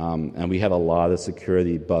entropy. And we had a lot of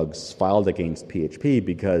security bugs filed against PHP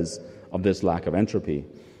because of this lack of entropy.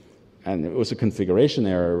 And it was a configuration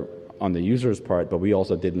error on the user's part, but we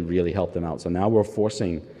also didn't really help them out. So now we're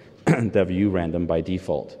forcing dev random by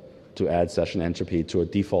default to add session entropy to a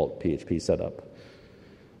default PHP setup.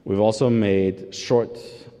 We've also made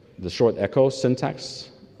the short echo syntax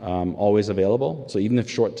always available. So even if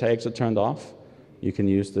short tags are turned off, you can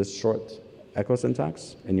use this short echo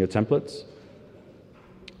syntax in your templates.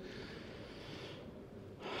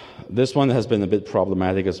 This one has been a bit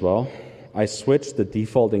problematic as well. I switched the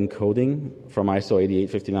default encoding from ISO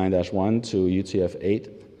 8859-1 to UTF-8,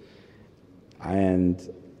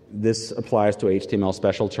 and this applies to HTML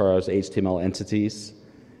special chars, HTML entities,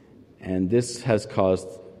 and this has caused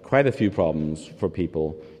quite a few problems for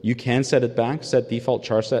people. You can set it back, set default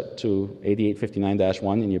char set to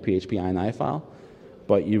 8859-1 in your PHP INI file,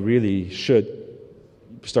 but you really should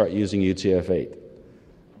start using UTF-8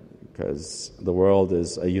 because the world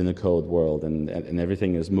is a Unicode world and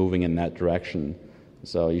everything is moving in that direction.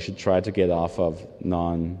 So you should try to get off of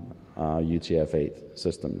non-UTF-8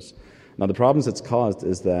 systems. Now the problems it's caused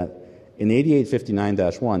is that in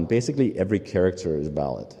 8859-1, basically every character is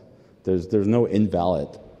valid. There's no invalid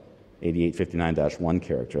 8859-1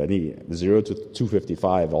 character. Any 0 to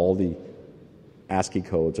 255, all the ASCII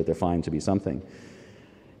codes are defined to be something.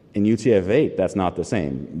 In UTF-8, that's not the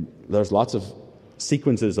same. There's lots of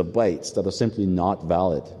sequences of bytes that are simply not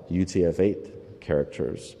valid UTF-8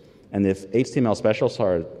 characters. And if HTML special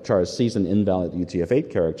char sees an invalid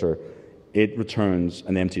UTF-8 character, it returns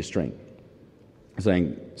an empty string,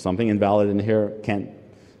 saying something invalid in here,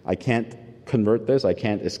 I can't convert this, I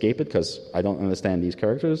can't escape it because I don't understand these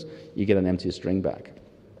characters. You get an empty string back.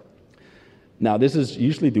 Now, this is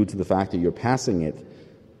usually due to the fact that you're passing it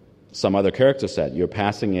some other character set. You're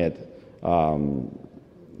passing it,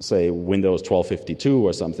 say, Windows 1252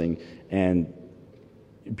 or something, and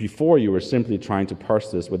before you were simply trying to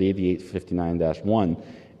parse this with 8859-1,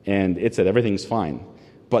 and it said everything's fine,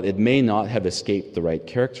 but it may not have escaped the right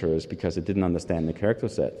characters because it didn't understand the character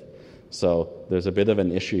set. So there's a bit of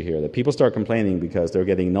an issue here that people start complaining because they're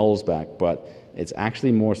getting nulls back, but it's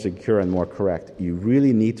actually more secure and more correct. You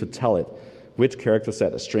really need to tell it which character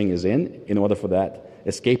set a string is in order for that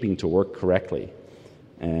escaping to work correctly.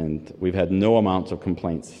 And we've had no amounts of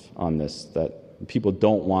complaints on this, that people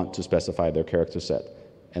don't want to specify their character set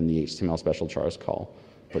in the HTML special chars call,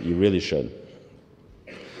 but you really should.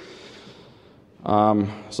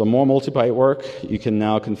 So more multi-byte work. You can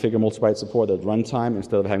now configure multi-byte support at runtime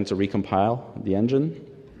instead of having to recompile the engine.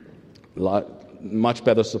 Much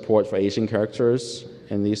better support for Asian characters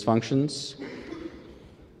in these functions.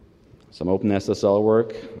 Some OpenSSL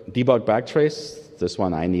work. Debug backtrace. This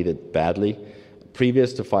one I needed badly.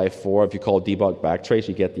 Previous to 5.4, if you call debug backtrace,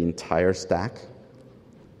 you get the entire stack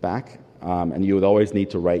back. And you would always need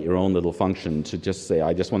to write your own little function to just say,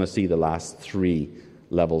 I just want to see the last 3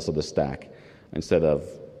 levels of the stack instead of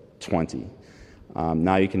 20.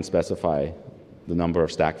 Now you can specify the number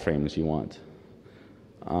of stack frames you want.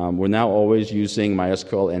 We're now always using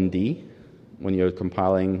MySQL ND when you're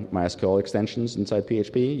compiling MySQL extensions inside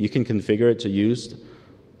PHP. You can configure it to use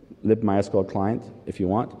libMySQL client if you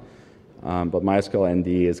want, but MySQL ND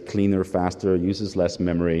is cleaner, faster, uses less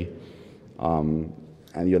memory, and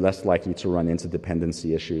you're less likely to run into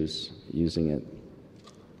dependency issues using it.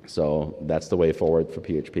 So that's the way forward for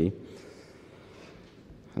PHP.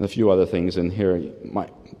 And a few other things in here.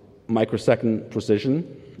 Microsecond precision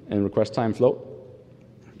and request time float.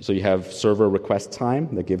 So you have server request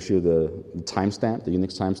time that gives you the timestamp, the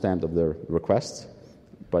Unix timestamp of the request,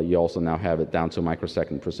 but you also now have it down to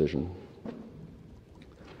microsecond precision.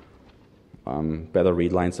 Better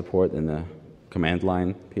read line support in the command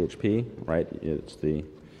line PHP, right? It's the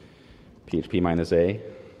PHP -A.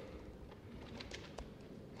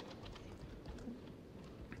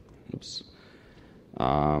 Oops.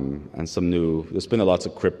 And there's been lots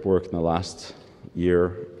of crypt work in the last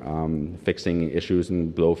year, fixing issues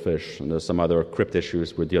in Blowfish, and there's some other crypt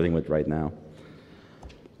issues we're dealing with right now.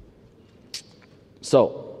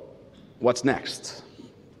 So, what's next?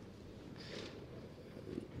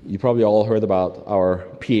 You probably all heard about our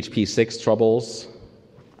PHP 6 troubles.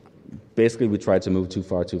 Basically, we tried to move too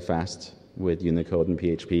far too fast with Unicode and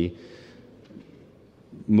PHP,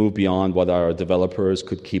 move beyond what our developers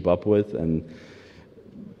could keep up with, and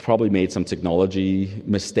probably made some technology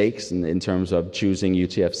mistakes in terms of choosing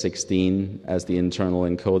UTF-16 as the internal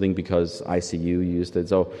encoding because ICU used it.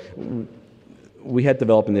 So we had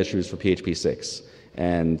development issues for PHP 6,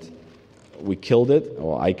 and we killed it,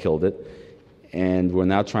 or I killed it, and we're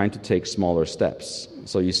now trying to take smaller steps.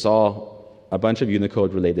 So you saw a bunch of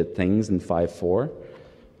Unicode-related things in 5.4.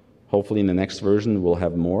 Hopefully in the next version we'll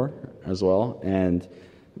have more as well, and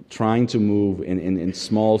trying to move in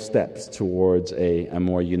small steps towards a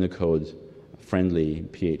more Unicode-friendly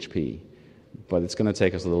PHP. But it's going to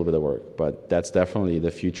take us a little bit of work, but that's definitely the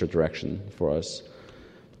future direction for us.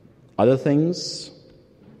 Other things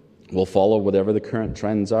will follow whatever the current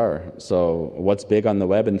trends are. So what's big on the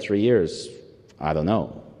web in 3 years? I don't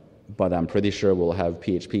know. But I'm pretty sure we'll have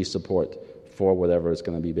PHP support for whatever is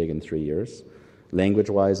going to be big in 3 years.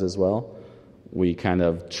 Language-wise as well, we kind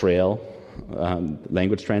of trail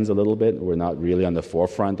language trends a little bit. We're not really on the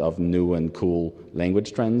forefront of new and cool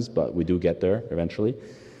language trends, but we do get there eventually.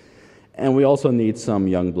 And we also need some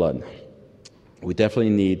young blood. We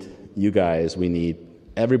definitely need you guys. We need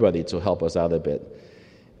everybody to help us out a bit.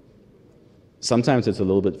 Sometimes it's a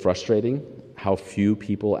little bit frustrating how few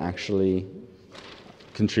people actually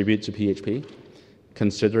contribute to PHP,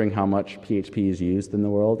 considering how much PHP is used in the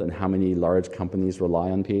world and how many large companies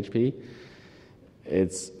rely on PHP.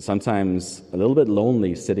 It's sometimes a little bit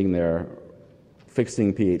lonely sitting there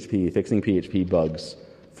fixing PHP bugs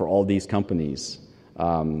for all these companies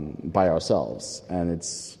by ourselves. And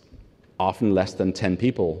it's often less than 10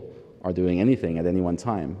 people are doing anything at any one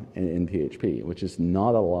time in PHP, which is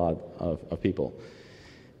not a lot of people.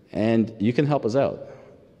 And you can help us out.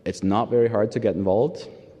 It's not very hard to get involved.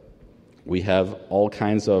 We have all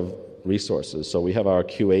kinds of resources. So we have our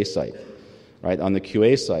QA site, right? On the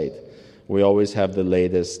QA site, we always have the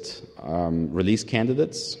latest release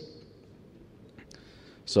candidates.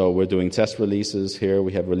 So we're doing test releases here.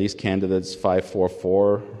 We have release candidates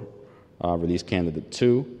 5.4.4, release candidate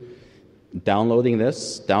 2. Downloading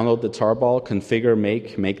this, download the tarball, configure,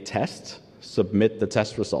 make test, submit the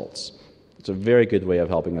test results. It's a very good way of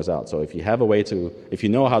helping us out. So if you have a way if you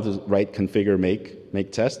know how to write configure,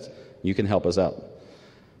 make test, you can help us out.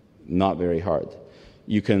 Not very hard.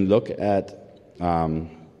 You can look at,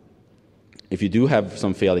 if you do have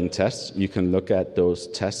some failing tests, you can look at those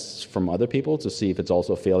tests from other people to see if it's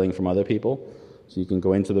also failing from other people. So you can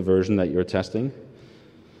go into the version that you're testing.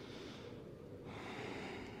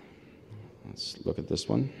 Let's look at this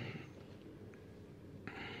one.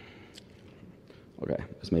 Okay,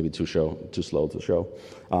 it's maybe too slow to show.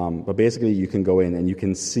 But basically, you can go in and you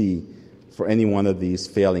can see for any one of these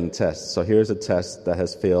failing tests. So here's a test that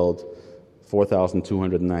has failed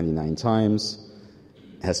 4,299 times,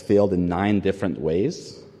 has failed in 9 different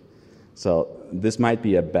ways. So this might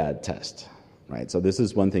be a bad test, right? So this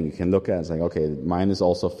is one thing you can look at. It's like, okay, mine is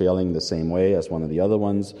also failing the same way as one of the other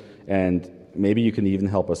ones, and maybe you can even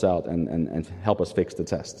help us out and help us fix the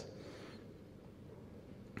test.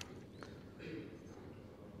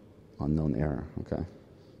 Unknown error, okay.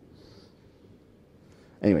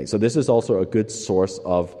 Anyway, so this is also a good source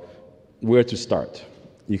of where to start.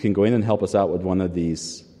 You can go in and help us out with one of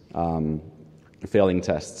these failing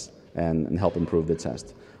tests and help improve the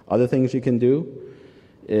test. Other things you can do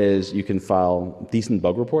is you can file decent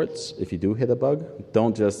bug reports if you do hit a bug.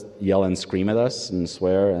 Don't just yell and scream at us and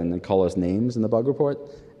swear and call us names in the bug report.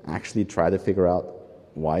 Actually try to figure out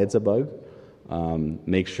why it's a bug.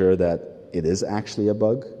 Make sure that it is actually a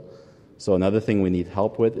bug. So another thing we need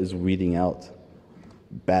help with is weeding out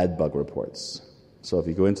bad bug reports. So if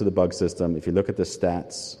you go into the bug system, if you look at the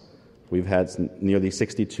stats, we've had nearly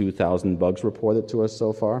 62,000 bugs reported to us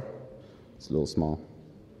so far. It's a little small.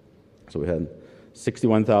 So we had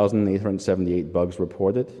 61,878 bugs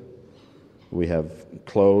reported. We have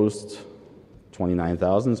closed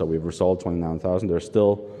 29,000, so we've resolved 29,000. There's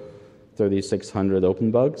still 3,600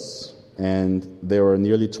 open bugs, and there were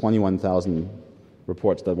nearly 21,000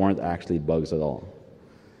 reports that weren't actually bugs at all.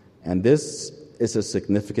 And this is a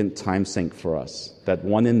significant time sink for us, that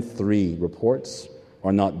 1 in 3 reports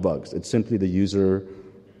are not bugs. It's simply the user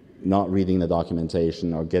not reading the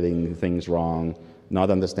documentation or getting things wrong, not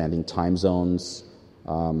understanding time zones,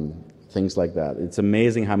 things like that. It's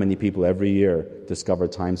amazing how many people every year discover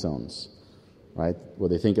time zones, right? Where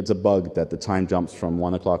they think it's a bug that the time jumps from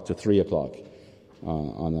 1 o'clock to 3 o'clock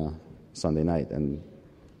on a Sunday night. And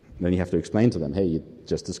then you have to explain to them, hey, you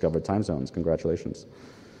just discovered time zones, congratulations.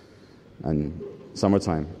 And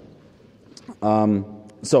summertime.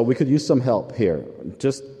 So we could use some help here.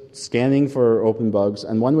 Just scanning for open bugs.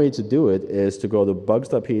 And one way to do it is to go to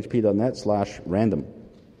bugs.php.net/random.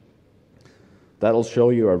 That'll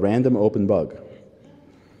show you a random open bug.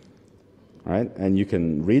 All right? And you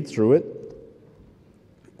can read through it,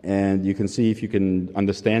 and you can see if you can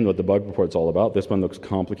understand what the bug report's all about. This one looks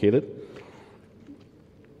complicated.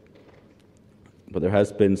 But there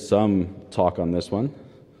has been some talk on this one.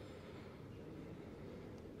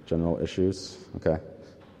 General issues. Okay.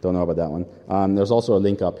 Don't know about that one. There's also a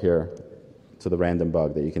link up here to the random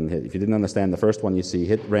bug that you can hit. If you didn't understand the first one you see,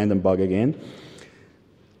 hit random bug again.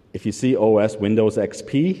 If you see OS Windows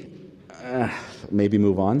XP, maybe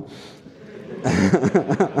move on.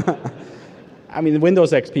 I mean,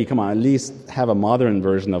 Windows XP, come on, at least have a modern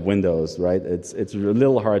version of Windows, right? It's a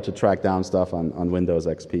little hard to track down stuff on Windows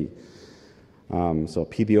XP. So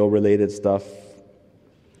PBO-related stuff.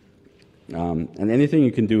 And anything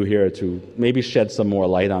you can do here to maybe shed some more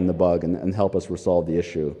light on the bug and help us resolve the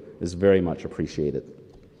issue is very much appreciated.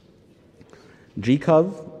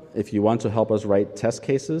 gcov, if you want to help us write test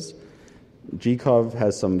cases, gcov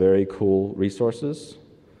has some very cool resources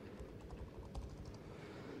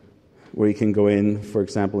where you can go in, for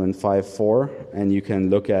example, in 5.4, and you can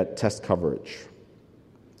look at test coverage.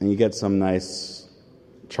 And you get some nice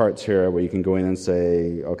charts here where you can go in and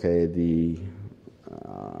say, okay, the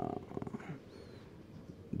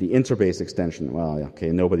interbase extension, well, okay,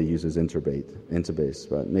 nobody uses interbase,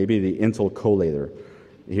 but maybe the Intel collator.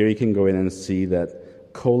 Here you can go in and see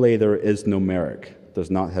that collator is numeric, does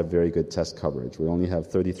not have very good test coverage. We only have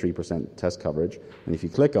 33% test coverage, and if you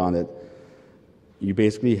click on it, you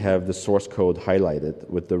basically have the source code highlighted,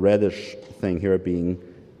 with the reddish thing here being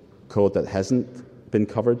code that hasn't been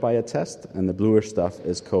covered by a test, and the bluish stuff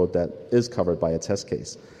is code that is covered by a test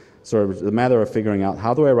case. So it's a matter of figuring out,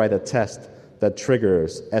 how do I write a test that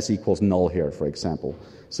triggers s equals null here, for example.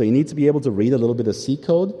 So you need to be able to read a little bit of C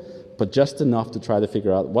code, but just enough to try to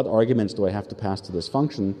figure out what arguments do I have to pass to this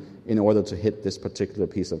function in order to hit this particular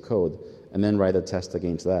piece of code, and then write a test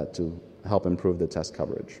against that to help improve the test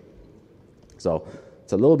coverage. So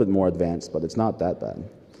it's a little bit more advanced, but it's not that bad.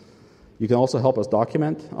 You can also help us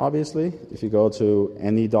document, obviously. If you go to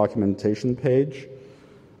any documentation page,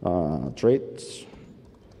 traits,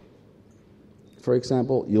 for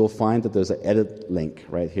example, you'll find that there's an edit link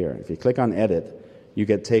right here. If you click on edit, you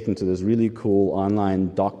get taken to this really cool online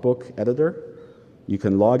docbook editor. You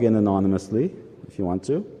can log in anonymously if you want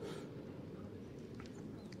to.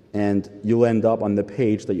 And you'll end up on the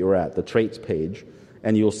page that you're at, the traits page,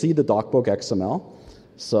 and you'll see the docbook XML.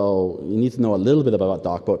 So you need to know a little bit about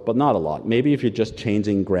docbook, but not a lot. Maybe if you're just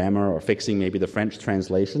changing grammar or fixing maybe the French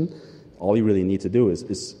translation, all you really need to do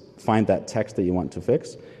is find that text that you want to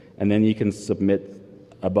fix, and then you can submit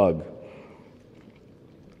a bug.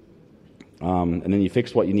 And then you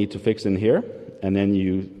fix what you need to fix in here, and then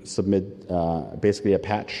you submit basically a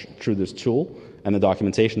patch through this tool, and the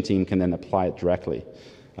documentation team can then apply it directly.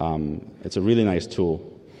 It's a really nice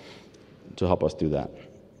tool to help us do that.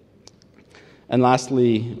 And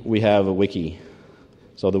lastly, we have a wiki.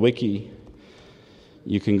 So the wiki,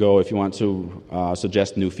 you can go, if you want to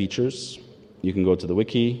suggest new features, you can go to the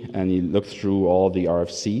wiki and you look through all the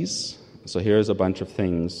RFCs. So here's a bunch of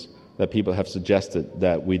things that people have suggested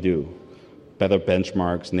that we do. Better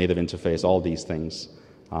benchmarks, native interface, all these things.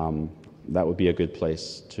 That would be a good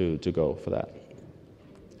place to go for that.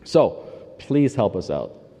 So please help us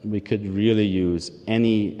out. We could really use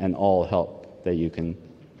any and all help that you can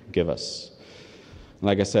give us.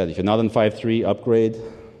 Like I said, if you're not on 5.3, upgrade.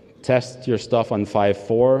 Test your stuff on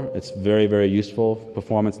 5.4. It's very, very useful,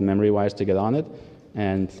 performance and memory-wise, to get on it.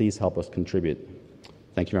 and please help us contribute.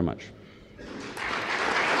 Thank you very much.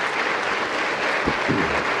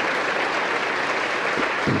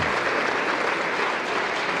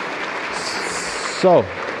 So,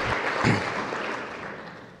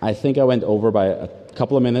 I think I went over by a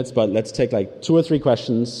couple of minutes, but let's take like 2 or 3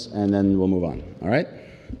 questions and then we'll move on. All right?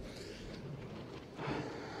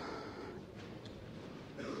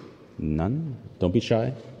 None? Don't be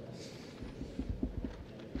shy.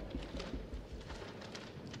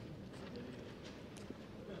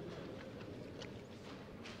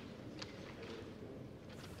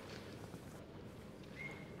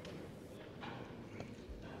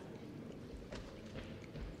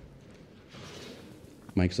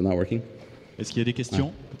 Mics are not working. Est-ce qu'il y a des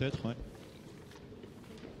questions, peut-être? Ouais.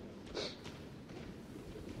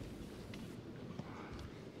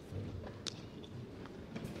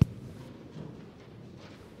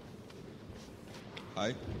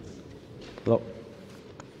 Hi. Hello.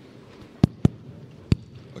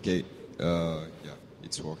 Okay, yeah,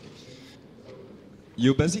 it's working.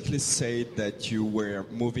 You basically said that you were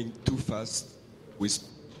moving too fast with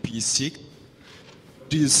P6.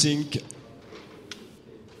 Do you think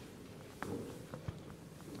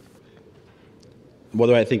What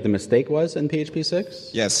do I think the mistake was in PHP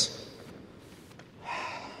 6? yes?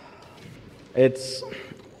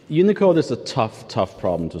 Unicode is a tough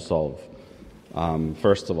problem to solve,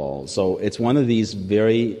 first of all. So it's one of these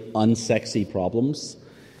very unsexy problems,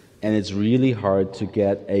 and it's really hard to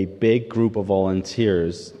get a big group of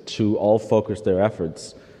volunteers to all focus their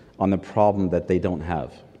efforts on a problem that they don't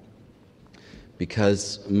have.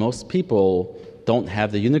 Because most people don't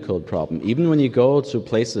have the Unicode problem. Even when you go to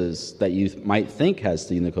places that you might think has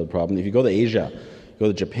the Unicode problem, if you go to Asia, go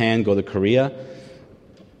to Japan, go to Korea,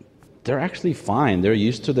 they're actually fine. They're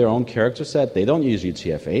used to their own character set. They don't use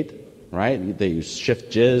UTF-8, right? They use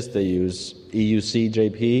Shift-JIS, they use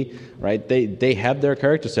EUC-JP, right? They have their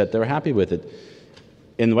character set. They're happy with it.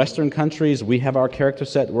 In Western countries, we have our character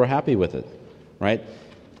set. We're happy with it, right?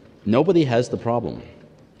 Nobody has the problem,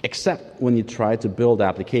 except when you try to build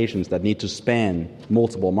applications that need to span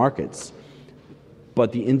multiple markets.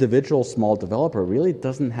 But the individual small developer really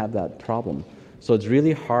doesn't have that problem. So it's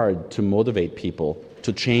really hard to motivate people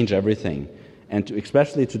to change everything, and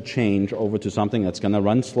especially to change over to something that's going to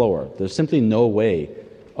run slower. There's simply no way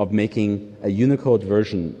of making a Unicode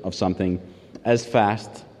version of something as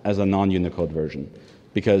fast as a non-Unicode version,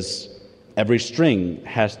 because every string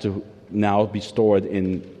has to now be stored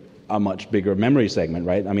in a much bigger memory segment,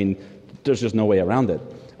 right? I mean, there's just no way around it.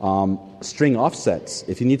 String offsets,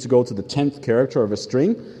 if you need to go to the 10th character of a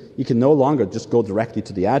string, you can no longer just go directly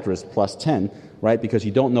to the address plus 10, right? Because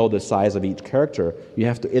you don't know the size of each character. You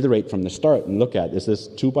have to iterate from the start and look at, is this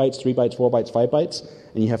 2 bytes, 3 bytes, 4 bytes, 5 bytes?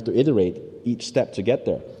 And you have to iterate each step to get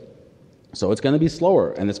there. So it's going to be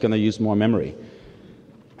slower, and it's going to use more memory.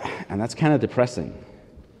 And that's kind of depressing,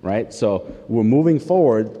 right? So we're moving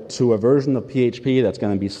forward to a version of PHP that's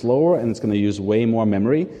going to be slower, and it's going to use way more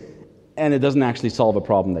memory, and it doesn't actually solve a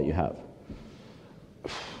problem that you have.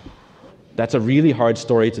 That's a really hard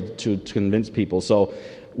story to convince people. So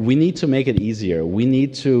we need to make it easier. We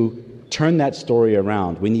need to turn that story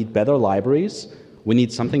around. We need better libraries. We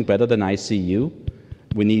need something better than ICU.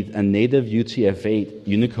 We need a native UTF-8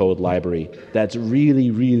 Unicode library that's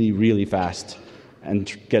really, really, really fast and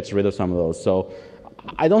gets rid of some of those. So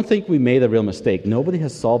I don't think we made a real mistake. Nobody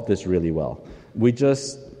has solved this really well. We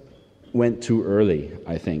just went too early,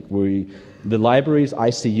 I think. The libraries,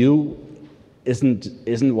 ICU,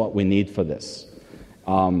 isn't what we need for this.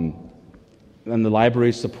 And the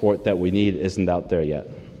library support that we need isn't out there yet.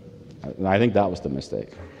 I think that was the mistake.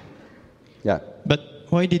 Yeah. But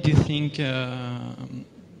why did you think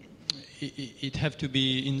it have to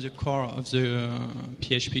be in the core of the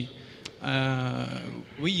PHP?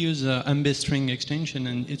 We use MB string extension,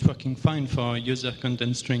 and it's working fine for user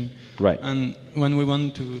content string. Right. And when we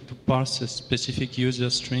want to parse a specific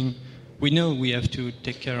user string, we know we have to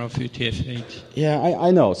take care of UTF-8. Yeah,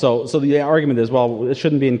 I know. So the argument is, well, it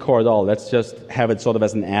shouldn't be in core at all. Let's just have it sort of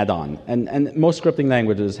as an add-on. And most scripting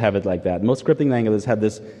languages have it like that. Most scripting languages have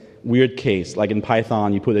this weird case. Like in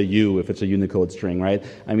Python, you put a U if it's a Unicode string, right?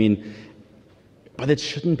 I mean, but it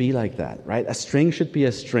shouldn't be like that, right? A string should be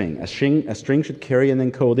a string. A string should carry an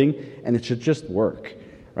encoding, and it should just work,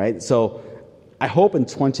 right? So I hope in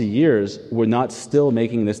 20 years, we're not still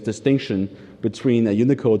making this distinction between a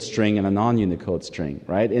Unicode string and a non-Unicode string,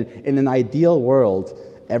 right? In an ideal world,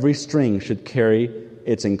 every string should carry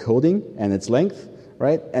its encoding and its length,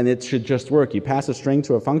 right? And it should just work. You pass a string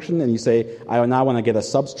to a function and you say, I now want to get a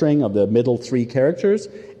substring of the middle 3 characters,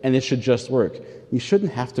 and it should just work. You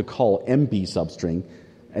shouldn't have to call MB substring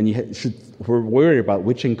and we're worried about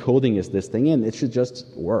which encoding is this thing in. It should just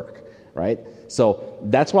work, right? So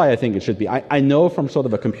that's why I think it should be. I know from sort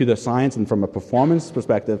of a computer science and from a performance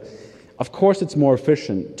perspective, of course it's more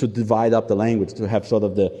efficient to divide up the language, to have sort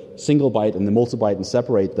of the single byte and the multi-byte and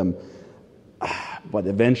separate them. But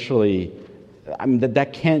eventually, I mean,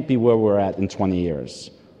 that can't be where we're at in 20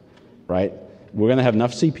 years, right? We're going to have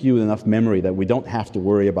enough CPU and enough memory that we don't have to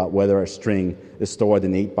worry about whether a string is stored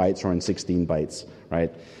in 8 bytes or in 16 bytes,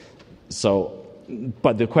 right? So,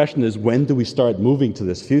 but the question is, when do we start moving to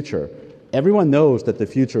this future? Everyone knows that the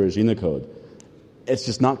future is Unicode. It's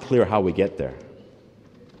just not clear how we get there.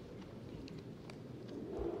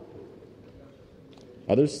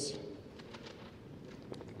 Others?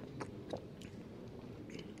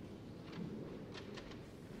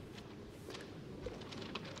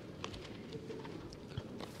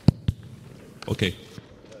 Okay.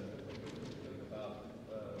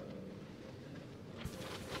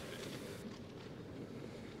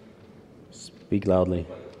 Speak loudly.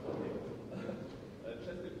 Just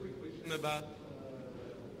a quick question about.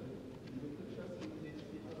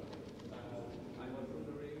 I was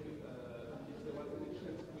wondering if there was any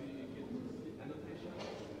chance we get to see annotation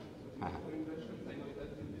for inversions. I know it has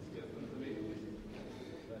been discussed on the mailing list.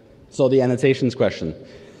 So the annotations question.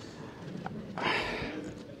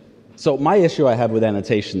 So my issue I have with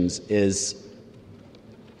annotations is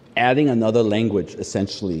adding another language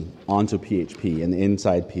essentially onto PHP and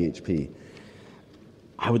inside PHP.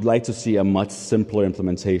 I would like to see a much simpler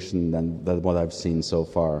implementation than what I've seen so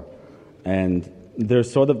far. And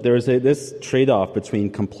there's this trade-off between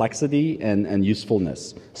complexity and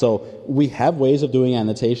usefulness. So we have ways of doing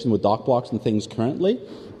annotation with doc blocks and things currently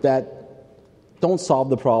that don't solve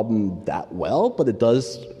the problem that well, but it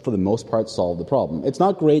does, for the most part, solve the problem. It's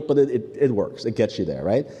not great, but it works. It gets you there,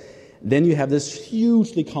 right? Then you have this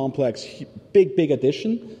hugely complex, big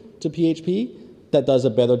addition to PHP that does a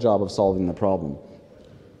better job of solving the problem.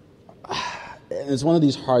 And it's one of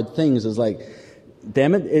these hard things. It's like,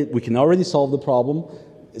 damn it, we can already solve the problem.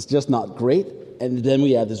 It's just not great. And then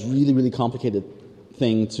we add this really complicated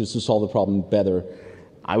thing to solve the problem better.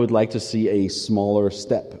 I would like to see a smaller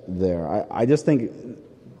step there. I just think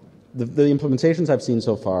the implementations I've seen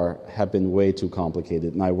so far have been way too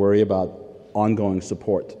complicated, and I worry about ongoing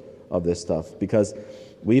support of this stuff, because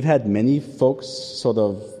we've had many folks sort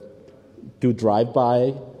of do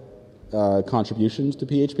drive-by contributions to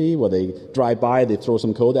PHP, where they drive by, they throw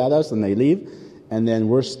some code at us, and they leave, and then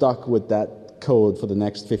we're stuck with that code for the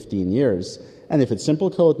next 15 years. And if it's simple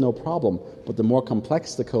code, no problem. But the more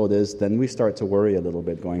complex the code is, then we start to worry a little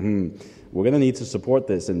bit, going, we're going to need to support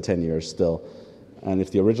this in 10 years still. And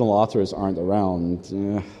if the original authors aren't around,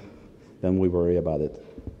 then we worry about it.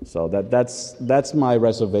 So that's my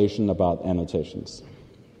reservation about annotations.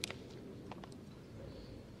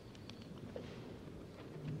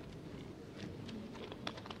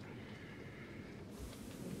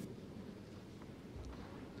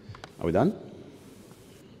 Are we done?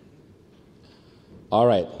 All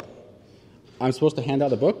right. I'm supposed to hand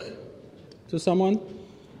out a book to someone.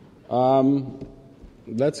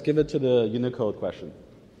 Let's give it to the Unicode question.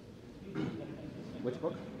 Which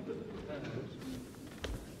book?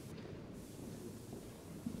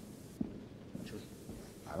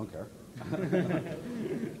 I don't care.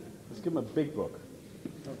 Let's give him a big book.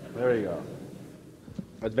 There you go.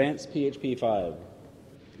 Advanced PHP 5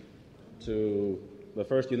 to the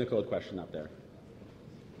first Unicode question up there.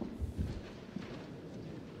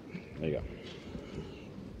 There you go.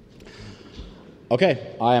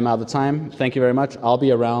 Okay, I am out of time. Thank you very much. I'll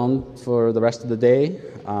be around for the rest of the day,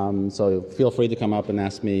 so feel free to come up and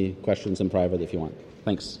ask me questions in private if you want.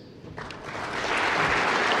 Thanks.